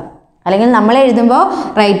കൊടുക്കുക, അല്ലെങ്കിൽ നമ്മൾ എഴുതുമ്പോൾ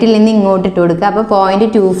റൈറ്റിൽ നിന്ന് ഇങ്ങോട്ട് ഇട്ട് കൊടുക്കുക. അപ്പോൾ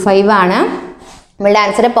 0.25 ആണ് നമ്മളുടെ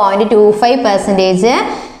ആൻസർ. 0.25%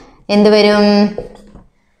 എന്ത് വരും?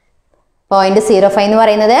 0.05 എന്ന്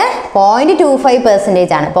പറയുന്നത്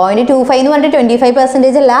 0.25% ആണ്. 0.25 എന്ന് പറഞ്ഞിട്ട്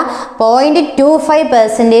 25% അല്ല,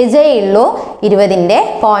 0.25% ഉള്ളൂ 20ന്റെ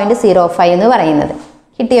 0.05 എന്ന് പറയുന്നത്.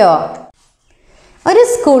 കിട്ടിയോ? ഒരു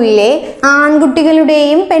സ്കൂളിലെ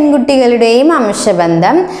ആൺകുട്ടികളുടെയും പെൺകുട്ടികളുടെയും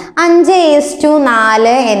അംശബന്ധം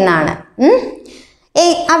 5:4 എന്നാണ്.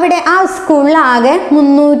 അവിടെ ആ സ്കൂളിൽ ആകെ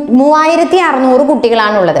 3600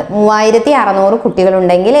 കുട്ടികളാണുള്ളത്. 3600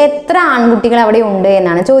 കുട്ടികളുണ്ടെങ്കിൽ എത്ര ആൺകുട്ടികൾ അവിടെ ഉണ്ട്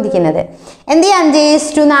എന്നാണ് ചോദിക്കുന്നത്. എന്ത്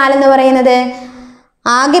 5:4 എന്ന് പറയുന്നത്?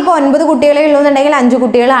 ആകെ ഇപ്പോൾ 9 കുട്ടികളെ ഉള്ളൂ എന്നുണ്ടെങ്കിൽ 5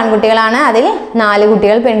 കുട്ടികൾ ആൺകുട്ടികളാണ്, അതിൽ 4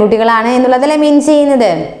 കുട്ടികൾ പെൺകുട്ടികളാണ് എന്നുള്ളതല്ലേ മീൻ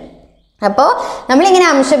ചെയ്യുന്നത്. അപ്പോൾ നമ്മളിങ്ങനെ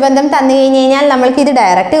അംശബന്ധം തന്നു കഴിഞ്ഞ് കഴിഞ്ഞാൽ നമ്മൾക്ക് ഇത്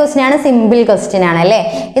ഡയറക്റ്റ് ക്വസ്റ്റ്യൻ ആണ്, സിമ്പിൾ ക്വസ്റ്റ്യൻ ആണ് അല്ലേ.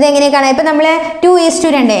 ഇതെങ്ങനെയൊക്കെയാണ്? ഇപ്പം നമ്മൾ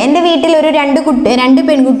 2:2 എൻ്റെ വീട്ടിൽ ഒരു 2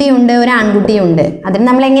 പെൺകുട്ടിയുണ്ട്, ഒരു ആൺകുട്ടിയുണ്ട്. അതിന്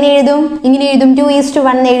നമ്മൾ എങ്ങനെ എഴുതും? ഇങ്ങനെ എഴുതും,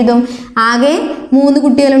 2:1 എഴുതും. ആകെ 3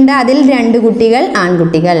 കുട്ടികളുണ്ട്, അതിൽ 2 കുട്ടികൾ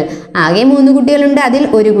ആൺകുട്ടികൾ. ആകെ 3 കുട്ടികളുണ്ട്, അതിൽ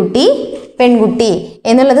 1 കുട്ടി പെൺകുട്ടി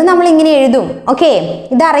എന്നുള്ളത് നമ്മൾ ഇങ്ങനെ എഴുതും. ഓക്കെ,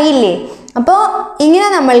 ഇതറിയില്ലേ? അപ്പോൾ ഇങ്ങനെ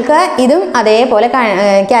നമ്മൾക്ക് ഇതും അതേപോലെ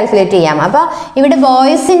കാൽക്കുലേറ്റ് ചെയ്യാം. അപ്പോൾ ഇവിടെ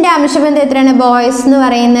ബോയ്സിൻ്റെ അംശബന്ധം എത്രയാണ്? ബോയ്സ് എന്ന്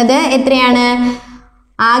പറയുന്നത് എത്രയാണ്?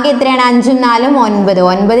 ആകെ എത്രയാണ് 5ഉം 4ഉം 9.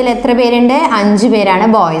 9ൽ എത്ര പേരുണ്ട്? 5 പേരാണ്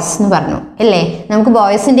ബോയ്സ് എന്ന് പറഞ്ഞു അല്ലേ. നമുക്ക്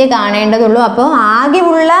ബോയ്സിൻ്റെ കാണേണ്ടതുള്ളൂ. അപ്പോൾ ആകെ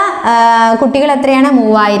ഉള്ള കുട്ടികൾ എത്രയാണ്?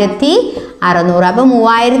 3600. അപ്പോൾ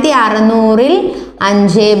 3600ൽ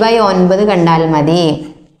 5/9 കണ്ടാൽ മതി.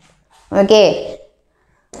 ഓക്കെ,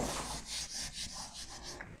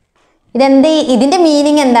 ഇതിന്റെ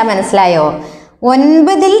മീനിങ് എന്താ മനസ്സിലായോ?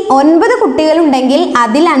 9 കുട്ടികളുണ്ടെങ്കിൽ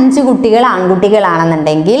അതിൽ 5 കുട്ടികൾ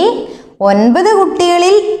ആൺകുട്ടികളാണെന്നുണ്ടെങ്കിൽ 9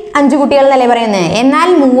 കുട്ടികളിൽ 5 കുട്ടികൾ എന്നല്ലേ പറയുന്നത്. എന്നാൽ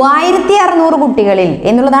 3600 കുട്ടികളിൽ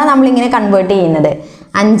എന്നുള്ളതാണ് നമ്മളിങ്ങനെ കൺവേർട്ട് ചെയ്യുന്നത്.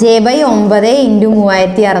 5/9 ×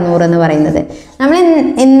 3600 എന്ന് പറയുന്നത്. നമ്മൾ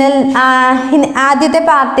ആദ്യത്തെ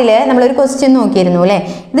പാർട്ടിൽ നമ്മളൊരു ക്വസ്റ്റ്യൻ നോക്കിയിരുന്നു അല്ലേ.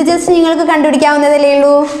 ഇത് ജസ്റ്റ് നിങ്ങൾക്ക് കണ്ടുപിടിക്കാവുന്നതല്ലേ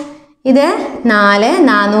ഉള്ളൂ. ഇത്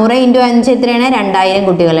 400 × 5 എത്രയാണ്? 2000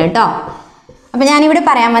 കുട്ടികൾ കേട്ടോ. അപ്പം ഞാനിവിടെ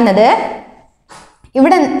പറയാൻ വന്നത്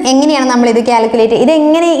ഇവിടെ എങ്ങനെയാണ് നമ്മളിത് കാൽക്കുലേറ്റ്,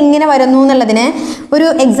 ഇങ്ങനെ വരുന്നു എന്നുള്ളതിന് ഒരു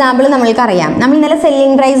എക്സാമ്പിൾ നമ്മൾക്കറിയാം. നമ്മൾ ഇന്നലെ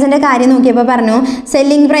സെല്ലിംഗ് പ്രൈസിൻ്റെ കാര്യം നോക്കിയപ്പോൾ പറഞ്ഞു,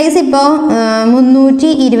 സെല്ലിംഗ് പ്രൈസ് ഇപ്പോൾ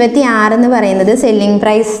 326 എന്ന് പറയുന്നത് സെല്ലിംഗ്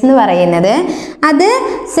പ്രൈസ് എന്ന് പറയുന്നത് അത്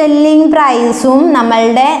സെല്ലിംഗ് പ്രൈസും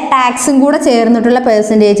നമ്മളുടെ ടാക്സും കൂടെ ചേർന്നിട്ടുള്ള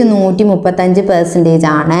പെർസെൻറ്റേജ് 135%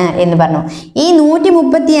 ആണ് എന്ന് പറഞ്ഞു. ഈ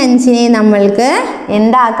 135നെ നമ്മൾക്ക്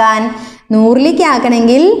എന്താക്കാൻ, 100ലേക്ക്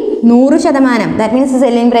ആക്കണമെങ്കിൽ 100%, ദാറ്റ് മീൻസ്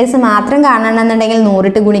സെല്ലിംഗ് പ്രൈസ് മാത്രം കാണണമെന്നുണ്ടെങ്കിൽ 100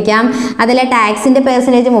 ഇട്ട് ഗുണിക്കാം. അതിലെ ടാക്സിൻ്റെ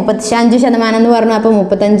പെർസെൻറ്റേജ് 35% എന്ന് പറഞ്ഞു. അപ്പോൾ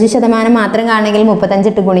 35% മാത്രം കാണണമെങ്കിൽ 35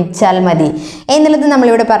 ഇട്ട് ഗുണിച്ചാൽ മതി എന്നുള്ളത്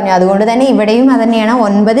നമ്മളിവിടെ പറഞ്ഞു. അതുകൊണ്ട് തന്നെ ഇവിടെയും അത് തന്നെയാണ്.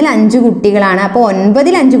 9ൽ 5 കുട്ടികളാണ്. അപ്പോൾ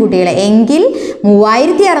 9ൽ 5 കുട്ടികൾ എങ്കിൽ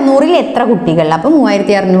 3600ൽ എത്ര കുട്ടികൾ? അപ്പോൾ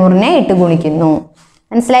 3600നെ ഇട്ട് ഗുണിക്കുന്നു.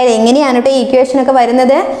 മനസ്സിലായത്? എങ്ങനെയാണ് കേട്ടോ ഈ ഇക്വേഷനൊക്കെ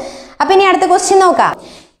വരുന്നത്. അപ്പോൾ ഇനി അടുത്ത ക്വസ്റ്റ്യൻ നോക്കാം.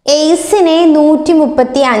 എയ്സിനെ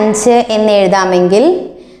 135 എന്ന് എഴുതാമെങ്കിൽ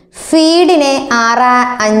ഫീഡിനെ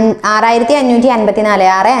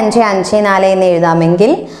 6554 6554 എന്ന്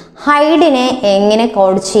എഴുതാമെങ്കിൽ ഹൈഡിനെ എങ്ങനെ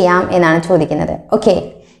കോഡ് ചെയ്യാം എന്നാണ് ചോദിക്കുന്നത്. ഓക്കെ,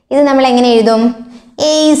 ഇത് നമ്മൾ എങ്ങനെ എഴുതും?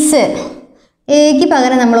 എയ്സ്, എക്ക്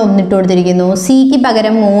പകരം നമ്മൾ 1 ഇട്ട് കൊടുത്തിരിക്കുന്നു, സിക്ക്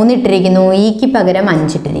പകരം 3 ഇട്ടിരിക്കുന്നു, ഇക്ക് പകരം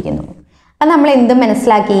 5 ഇട്ടിരിക്കുന്നു. അപ്പം നമ്മൾ എന്തും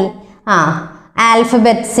മനസ്സിലാക്കി,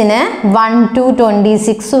 ആൽഫബറ്റ്സിന് 1 to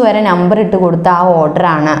 26 വരെ നമ്പർ ഇട്ട് കൊടുത്ത ആ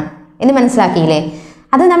ഓർഡറാണ് എന്ന് മനസ്സിലാക്കിയില്ലേ.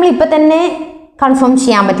 അത് നമ്മൾ ഇപ്പം തന്നെ കൺഫേം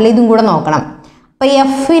ചെയ്യാൻ പറ്റില്ല, ഇതും കൂടെ നോക്കണം. അപ്പോൾ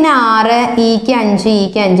എഫിന് 6, ഇക്ക് 5,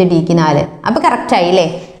 ഇക്ക് 5, ഡിക്ക് 4. അപ്പോൾ കറക്റ്റായില്ലേ.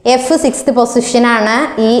 എഫ് 6th പൊസിഷനാണ്,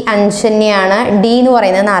 ഈ 5 തന്നെയാണ്, ഡി എന്ന്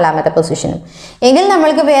പറയുന്നത് 4ാമത്തെ പൊസിഷനും. എങ്കിൽ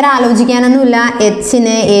നമ്മൾക്ക് വേറെ ആലോചിക്കാനൊന്നുമില്ല.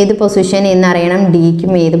 എച്ചിന് ഏത് പൊസിഷൻ എന്നറിയണം,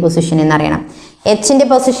 ഡിക്കും ഏത് പൊസിഷൻ എന്നറിയണം. എച്ചിൻ്റെ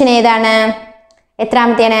പൊസിഷൻ ഏതാണ്?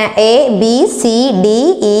 എത്രാമത്തെയാണ്? A B C D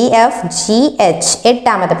E F G H,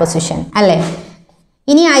 8ാമത്തെ position അല്ലേ.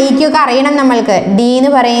 ഇനി ഐക്കൊക്കെ അറിയണം നമ്മൾക്ക്. ഡി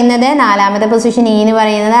എന്ന് പറയുന്നത് 4ാമത്തെ പൊസിഷൻ, ഇ എന്ന്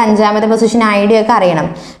പറയുന്നത് 5ാമത്തെ പൊസിഷൻ, ഐ ഡി ഒക്കെ അറിയണം.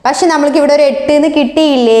 പക്ഷെ നമ്മൾക്ക് ഇവിടെ ഒരു 8 എന്ന്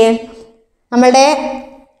കിട്ടിയില്ലേ. നമ്മളുടെ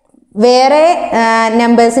വേറെ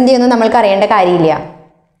നമ്പേഴ്സിൻ്റെ ഒന്നും നമ്മൾക്ക് അറിയേണ്ട കാര്യമില്ല.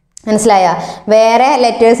 മനസ്സിലായ? വേറെ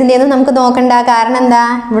ലെറ്റേഴ്സിൻ്റെ ഒന്നും നമുക്ക് നോക്കണ്ട. കാരണം എന്താ,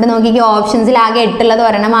 ഇവിടെ നോക്കിക്കോ, ഓപ്ഷൻസിൽ ആകെ 8 ഉള്ളത്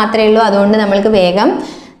ഒരെണ്ണം മാത്രമേ ഉള്ളൂ. അതുകൊണ്ട് നമ്മൾക്ക് വേഗം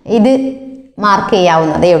ഇത് മാർക്ക്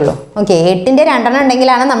ചെയ്യാവുന്നതേ ഉള്ളൂ. ഓക്കെ, 8ൻ്റെ 2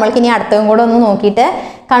 ഉണ്ടെങ്കിലാണ് നമ്മൾക്ക് ഇനി അടുത്തതും കൂടെ ഒന്ന് നോക്കിയിട്ട്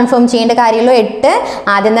കൺഫേം ചെയ്യേണ്ട കാര്യമുള്ളൂ. 8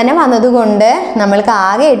 ആദ്യം തന്നെ വന്നതുകൊണ്ട് നമ്മൾക്ക്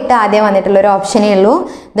ആകെ 8 ആദ്യം വന്നിട്ടുള്ളൊരു ഓപ്ഷനേ ഉള്ളൂ.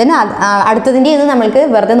 ദെൻ അടുത്തതിൻ്റെ ഇത് നമ്മൾക്ക്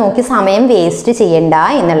വെറുതെ നോക്കി സമയം വേസ്റ്റ് ചെയ്യണ്ട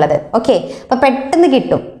എന്നുള്ളത്. ഓക്കെ, അപ്പോൾ പെട്ടെന്ന്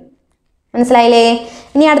കിട്ടും. മനസ്സിലായില്ലേ?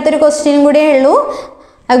 ഇനി അടുത്തൊരു ക്വസ്റ്റ്യനും കൂടെ ഉള്ളൂ.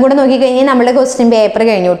 അത് കൂടെ നോക്കിക്കഴിഞ്ഞാൽ നമ്മുടെ ക്വസ്റ്റ്യൻ പേപ്പർ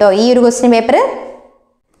കഴിഞ്ഞു കേട്ടോ. ഈ ഒരു ക്വസ്റ്റ്യൻ പേപ്പർ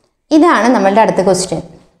ഇതാണ് നമ്മളുടെ അടുത്ത ക്വസ്റ്റ്യൻ.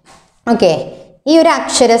 ഓക്കെ, ഈ ഒരു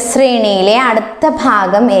അക്ഷരശ്രേണിയിലെ അടുത്ത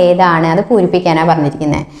ഭാഗം ഏതാണ്? അത് പൂരിപ്പിക്കാനാണ്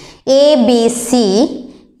പറഞ്ഞിരിക്കുന്നത്. A B C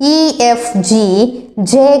E F G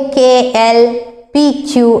J K L P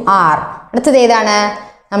Q R. അടുത്തത് ഏതാണ്?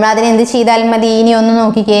 നമ്മൾ അതിന് എന്ത് ചെയ്താൽ മതി? ഇനി ഒന്ന്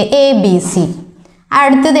നോക്കിക്കേ, എ ബി സി.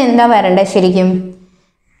 അടുത്തത് എന്താ വരണ്ടേ ശരിക്കും?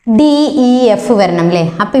 ഡി ഇ എഫ് വരണം അല്ലേ.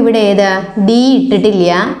 അപ്പം ഇവിടെ ഏതാ? ഡി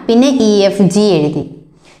ഇട്ടിട്ടില്ല, പിന്നെ ഇ എഫ് ജി എഴുതി.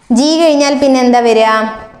 ജി കഴിഞ്ഞാൽ പിന്നെ എന്താ വരിക?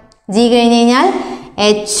 ജി കഴിഞ്ഞ് കഴിഞ്ഞാൽ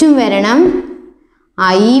എച്ചും വരണം,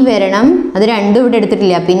 ഐ വരണം. അത് രണ്ടും ഇവിടെ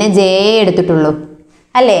എടുത്തിട്ടില്ല, പിന്നെ ജെ എടുത്തിട്ടുള്ളൂ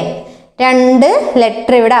അല്ലേ. 2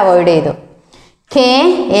 ലെറ്റർ ഇവിടെ അവോയ്ഡ് ചെയ്തു. കെ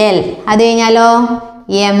എൽ, അത് കഴിഞ്ഞാലോ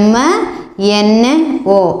എം എൻ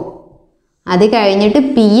ഒ, അത് കഴിഞ്ഞിട്ട്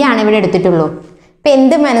പി ആണ് ഇവിടെ എടുത്തിട്ടുള്ളൂ. ഇപ്പം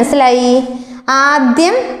എന്ത് മനസ്സിലായി?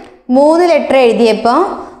 ആദ്യം 3 ലെറ്റർ എഴുതിയപ്പോൾ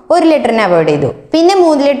 1 ലെറ്ററിനെ അവോയ്ഡ് ചെയ്തു, പിന്നെ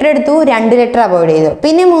 3 ലെറ്റർ എടുത്തു, 2 ലെറ്റർ അവോയ്ഡ് ചെയ്തു,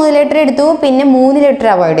 പിന്നെ 3 ലെറ്റർ എടുത്തു, പിന്നെ 3 ലെറ്റർ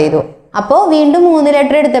അവോയ്ഡ് ചെയ്തു. അപ്പോൾ വീണ്ടും 3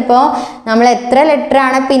 ലെറ്റർ എടുത്തപ്പോൾ നമ്മൾ എത്ര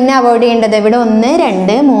ലെറ്ററാണ് പിന്നെ അവോയ്ഡ് ചെയ്യേണ്ടത്? ഇവിടെ 1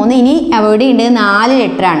 2 3, ഇനി അവോയ്ഡ് ചെയ്യേണ്ടത് 4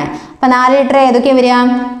 ലെറ്ററാണ്. അപ്പം 4 ലെറ്റർ ഏതൊക്കെയാണ് വരിക?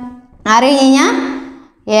 ആറ് കഴിഞ്ഞാൽ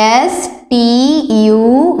S T U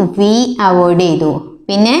V avoid ചെയ്തു,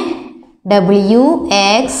 പിന്നെ ഡബ്ല്യു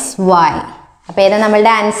എക്സ് വൈ. അപ്പോൾ ഏതാ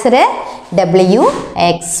നമ്മളുടെ ആൻസർ?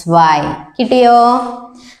 WXY. കിട്ടിയോ?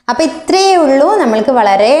 അപ്പോൾ ഇത്രയേ ഉള്ളൂ. നമ്മൾക്ക്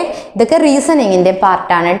വളരെ ഇതൊക്കെ റീസണിങ്ങിൻ്റെ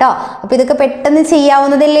പാർട്ടാണ് കേട്ടോ. അപ്പോൾ ഇതൊക്കെ പെട്ടെന്ന്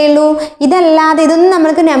ചെയ്യാവുന്നതല്ലേ ഉള്ളൂ. ഇതല്ലാതെ ഇതൊന്നും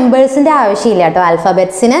നമ്മൾക്ക് നമ്പേഴ്സിൻ്റെ ആവശ്യമില്ല കേട്ടോ.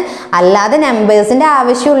 ആൽഫബറ്റ്സിന് അല്ലാതെ നമ്പേഴ്സിൻ്റെ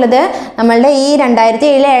ആവശ്യമുള്ളത് നമ്മളുടെ ഈ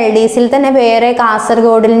 2007 LDCയിൽ തന്നെ വേറെ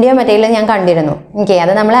കാസർഗോഡിൻ്റെയോ മറ്റേലും ഞാൻ കണ്ടിരുന്നു. ഓക്കെ,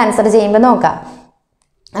 അത് നമ്മൾ ആൻസർ ചെയ്യുമ്പോൾ നോക്കാം.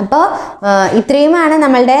 അപ്പോൾ ഇത്രയുമാണ്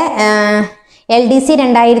നമ്മളുടെ LDC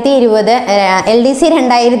 2020 LDC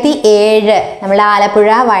 2007 നമ്മുടെ ആലപ്പുഴ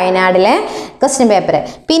വയനാടിലെ ക്വസ്റ്റ്യൻ പേപ്പർ.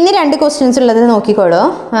 പിന്നെ 2 ക്വസ്റ്റ്യൻസ് ഉള്ളത് നോക്കിക്കോളൂ.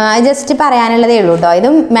 ജസ്റ്റ് പറയാനുള്ളതേ ഉള്ളൂ കേട്ടോ.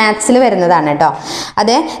 ഇതും മാത്സിൽ വരുന്നതാണ് കേട്ടോ.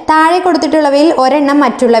 അത് താഴെ കൊടുത്തിട്ടുള്ളവയിൽ ഒരെണ്ണം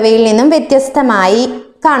മറ്റുള്ളവയിൽ നിന്നും വ്യത്യസ്തമായി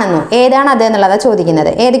കാണുന്നു. ഏതാണ് അത് എന്നുള്ളതാണ്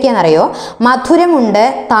ചോദിക്കുന്നത്. ഏതൊക്കെയാണെന്നറിയോ? മധുരമുണ്ട്,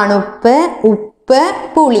 തണുപ്പ്, ഉപ്പ്,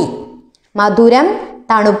 പുളി. മധുരം,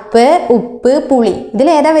 തണുപ്പ്, ഉപ്പ്, പുളി.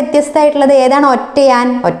 ഇതിലേതാ വ്യത്യസ്തമായിട്ടുള്ളത്? ഏതാണ്?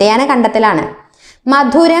 ഒറ്റയാന കണ്ടെത്തലാണ്.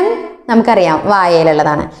 മധുരം നമുക്കറിയാം,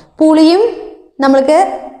 വായയിലുള്ളതാണ്. പുളിയും നമ്മൾക്ക്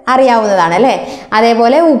അറിയാവുന്നതാണ് അല്ലേ?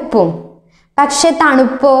 അതേപോലെ ഉപ്പും. പക്ഷെ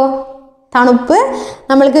തണുപ്പ്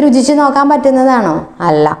നമ്മൾക്ക് രുചിച്ച് നോക്കാൻ പറ്റുന്നതാണോ?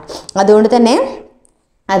 അല്ല. അതുകൊണ്ട് തന്നെ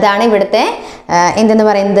അതാണ് ഇവിടുത്തെ എന്തെന്ന്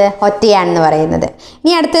പറയുന്നത്? ഒറ്റയാണെന്ന് പറയുന്നത്.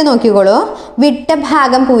 ഇനി അടുത്ത് നോക്കിക്കോളൂ. വിട്ട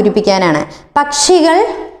ഭാഗം പൂരിപ്പിക്കാനാണ്. പക്ഷികൾ,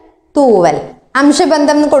 തൂവൽ.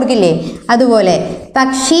 അംശബന്ധം എന്ന് കൊടുക്കില്ലേ? അതുപോലെ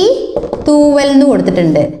പക്ഷി, തൂവൽ എന്ന്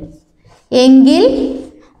കൊടുത്തിട്ടുണ്ട്. എങ്കിൽ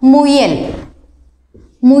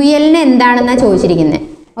മുയലിന് എന്താണെന്നാണ് ചോദിച്ചിരിക്കുന്നത്.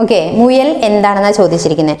 ഓക്കെ, മുയൽ എന്താണെന്നാണ്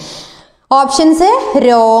ചോദിച്ചിരിക്കുന്നത്. ഓപ്ഷൻസ്: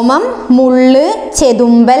 രോമം, മുള്ള്,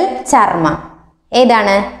 ചെതുമ്പൽ, ചർമ്മം.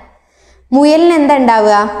 ഏതാണ്? മുയലിന് എന്താ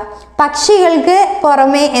ഉണ്ടാവുക? പക്ഷികൾക്ക്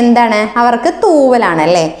പുറമെ എന്താണ്? അവർക്ക് തൂവലാണ്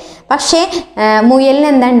അല്ലേ? പക്ഷേ മുയലിന്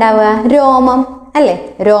എന്താ ഉണ്ടാവുക? രോമം അല്ലേ?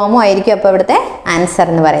 രോമമായിരിക്കും അപ്പോൾ ഇവിടുത്തെ ആൻസർ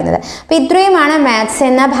എന്ന് പറയുന്നത്. അപ്പോൾ ഇത്രയുമാണ് മാത്സ്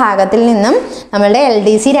എന്ന ഭാഗത്തിൽ നിന്നും നമ്മളുടെ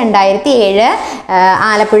LDC 2007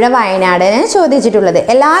 ആലപ്പുഴ വയനാടിന് ചോദിച്ചിട്ടുള്ളത്.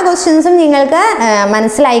 എല്ലാ ക്വസ്റ്റ്യൻസും നിങ്ങൾക്ക്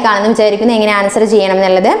മനസ്സിലായി കാണുമെന്ന് വിചാരിക്കുന്നു എങ്ങനെ ആൻസർ ചെയ്യണം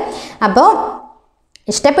എന്നുള്ളത്. അപ്പോൾ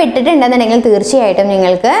ഇഷ്ടപ്പെട്ടിട്ടുണ്ടെന്നുണ്ടെങ്കിൽ തീർച്ചയായിട്ടും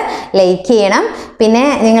നിങ്ങൾക്ക് ലൈക്ക് ചെയ്യണം. പിന്നെ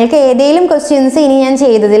നിങ്ങൾക്ക് ഏതെങ്കിലും ക്വസ്റ്റ്യൻസ് ഇനി ഞാൻ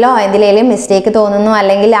ചെയ്തതിലോ എന്തിലേലും മിസ്റ്റേക്ക് തോന്നുന്നു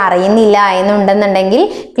അല്ലെങ്കിൽ അറിയുന്നില്ല എന്നുണ്ടെന്നുണ്ടെങ്കിൽ,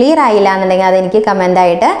 ക്ലിയർ ആയില്ല എന്നുണ്ടെങ്കിൽ അതെനിക്ക്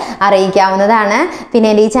കമൻ്റായിട്ട് അറിയിക്കാവുന്നതാണ്. പിന്നെ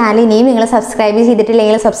എൻ്റെ ഈ ചാനൽ ഇനിയും നിങ്ങൾ സബ്സ്ക്രൈബ്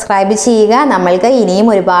ചെയ്തിട്ടില്ലെങ്കിൽ സബ്സ്ക്രൈബ് ചെയ്യുക. നമ്മൾക്ക് ഇനിയും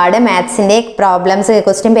ഒരുപാട് മാത്സിൻ്റെ പ്രോബ്ലംസ്,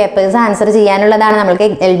 ക്വസ്റ്റ്യൻ പേപ്പേഴ്സ് ആൻസർ ചെയ്യാനുള്ളതാണ്. നമ്മൾക്ക്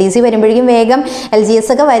LDC വരുമ്പോഴേക്കും വേഗം LGS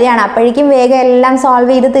ഒക്കെ വരികയാണ്. അപ്പോഴേക്കും വേഗം എല്ലാം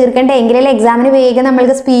സോൾവ് ചെയ്ത് തീർക്കണ്ടേ, എങ്കിലേ എക്സാമിന് വേഗം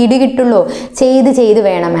നമ്മൾക്ക് സ്പീഡ് കിട്ടുള്ളൂ. ചെയ്ത്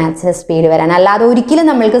വേണം മാത്സിന് സ്പീഡ് വരാൻ. അല്ലാതെ ഒരിക്കലും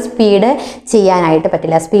നമ്മൾക്ക് സ്പീഡ് ചെയ്യാനായിട്ട്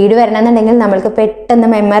പറ്റില്ല. സ്പീഡ് വരണമെന്നുണ്ടെങ്കിൽ നമ്മൾക്ക് പെട്ടെന്ന്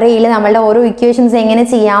മെമ്മറിയിൽ നമ്മളുടെ ഓരോ ഇക്വേഷൻസ് എങ്ങനെ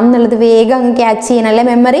ചെയ്യാം എന്നുള്ളത് വേഗം അങ്ങ് ക്യാച്ച് ചെയ്യണമല്ലേ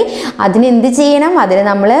മെമ്മറി. അതിന് എന്ത് ചെയ്യണം? അതിന്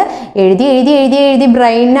നമ്മൾ എഴുതി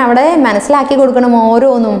ബ്രെയിനിന് അവിടെ മനസ്സിലാക്കി കൊടുക്കണം.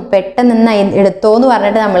 ഓരോന്നും പെട്ടെന്ന് എടുത്തോന്ന്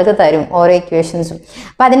പറഞ്ഞിട്ട് നമ്മൾക്ക് തരും ഓരോ ഇക്വേഷൻസും.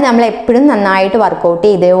 അപ്പോൾ അതിന് നമ്മൾ എപ്പോഴും നന്നായിട്ട് വർക്കൗട്ട്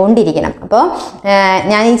ചെയ്തുകൊണ്ടിരിക്കണം. അപ്പോൾ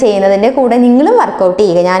ഞാൻ ഈ ചെയ്യുന്നതിൻ്റെ കൂടെ നിങ്ങളും വർക്കൗട്ട്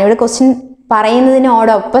ചെയ്യുക. ഞാനിവിടെ ക്വസ്റ്റ്യൻ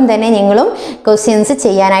പറയുന്നതിനോടൊപ്പം തന്നെ നിങ്ങളും ക്വസ്റ്റ്യൻസ്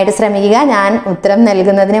ചെയ്യാനായിട്ട് ശ്രമിക്കുക. ഞാൻ ഉത്തരം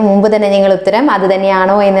നൽകുന്നതിന് മുമ്പ് തന്നെ നിങ്ങൾ ഉത്തരം അത്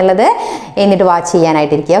തന്നെയാണോ എന്നുള്ളത് എന്നിട്ട് വാച്ച്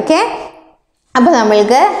ചെയ്യാനായിട്ടിരിക്കുക. ഓക്കെ, അപ്പോൾ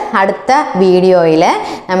നമ്മൾക്ക് അടുത്ത വീഡിയോയിൽ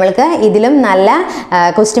നമ്മൾക്ക് ഇതിലും നല്ല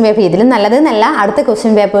ക്വസ്റ്റ്യൻ പേപ്പർ, ഇതിലും നല്ലത് നല്ല അടുത്ത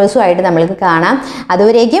ക്വസ്റ്റ്യൻ പേപ്പേഴ്സുമായിട്ട് നമ്മൾക്ക് കാണാം.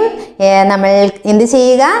 അതുവരേക്കും നമ്മൾ എന്ത്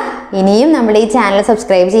ചെയ്യുക? ഇനിയും നമ്മുടെ ഈ ചാനൽ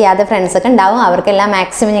സബ്സ്ക്രൈബ് ചെയ്യാത്ത ഫ്രണ്ട്സൊക്കെ ഉണ്ടാവും. അവർക്കെല്ലാം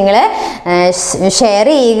മാക്സിമം നിങ്ങൾ ഷെയർ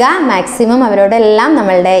ചെയ്യുക. മാക്സിമം അവരോടെല്ലാം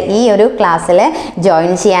നമ്മളുടെ ഈ ഒരു ക്ലാസ്സിൽ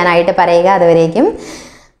ജോയിൻ ചെയ്യാനായിട്ട് പറയുക. അതുവരേക്കും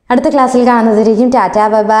അടുത്ത ക്ലാസ്സിൽ കാണുന്നതിലേക്കും ടാറ്റാ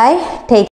ബൈ ബൈ. ടേക്ക്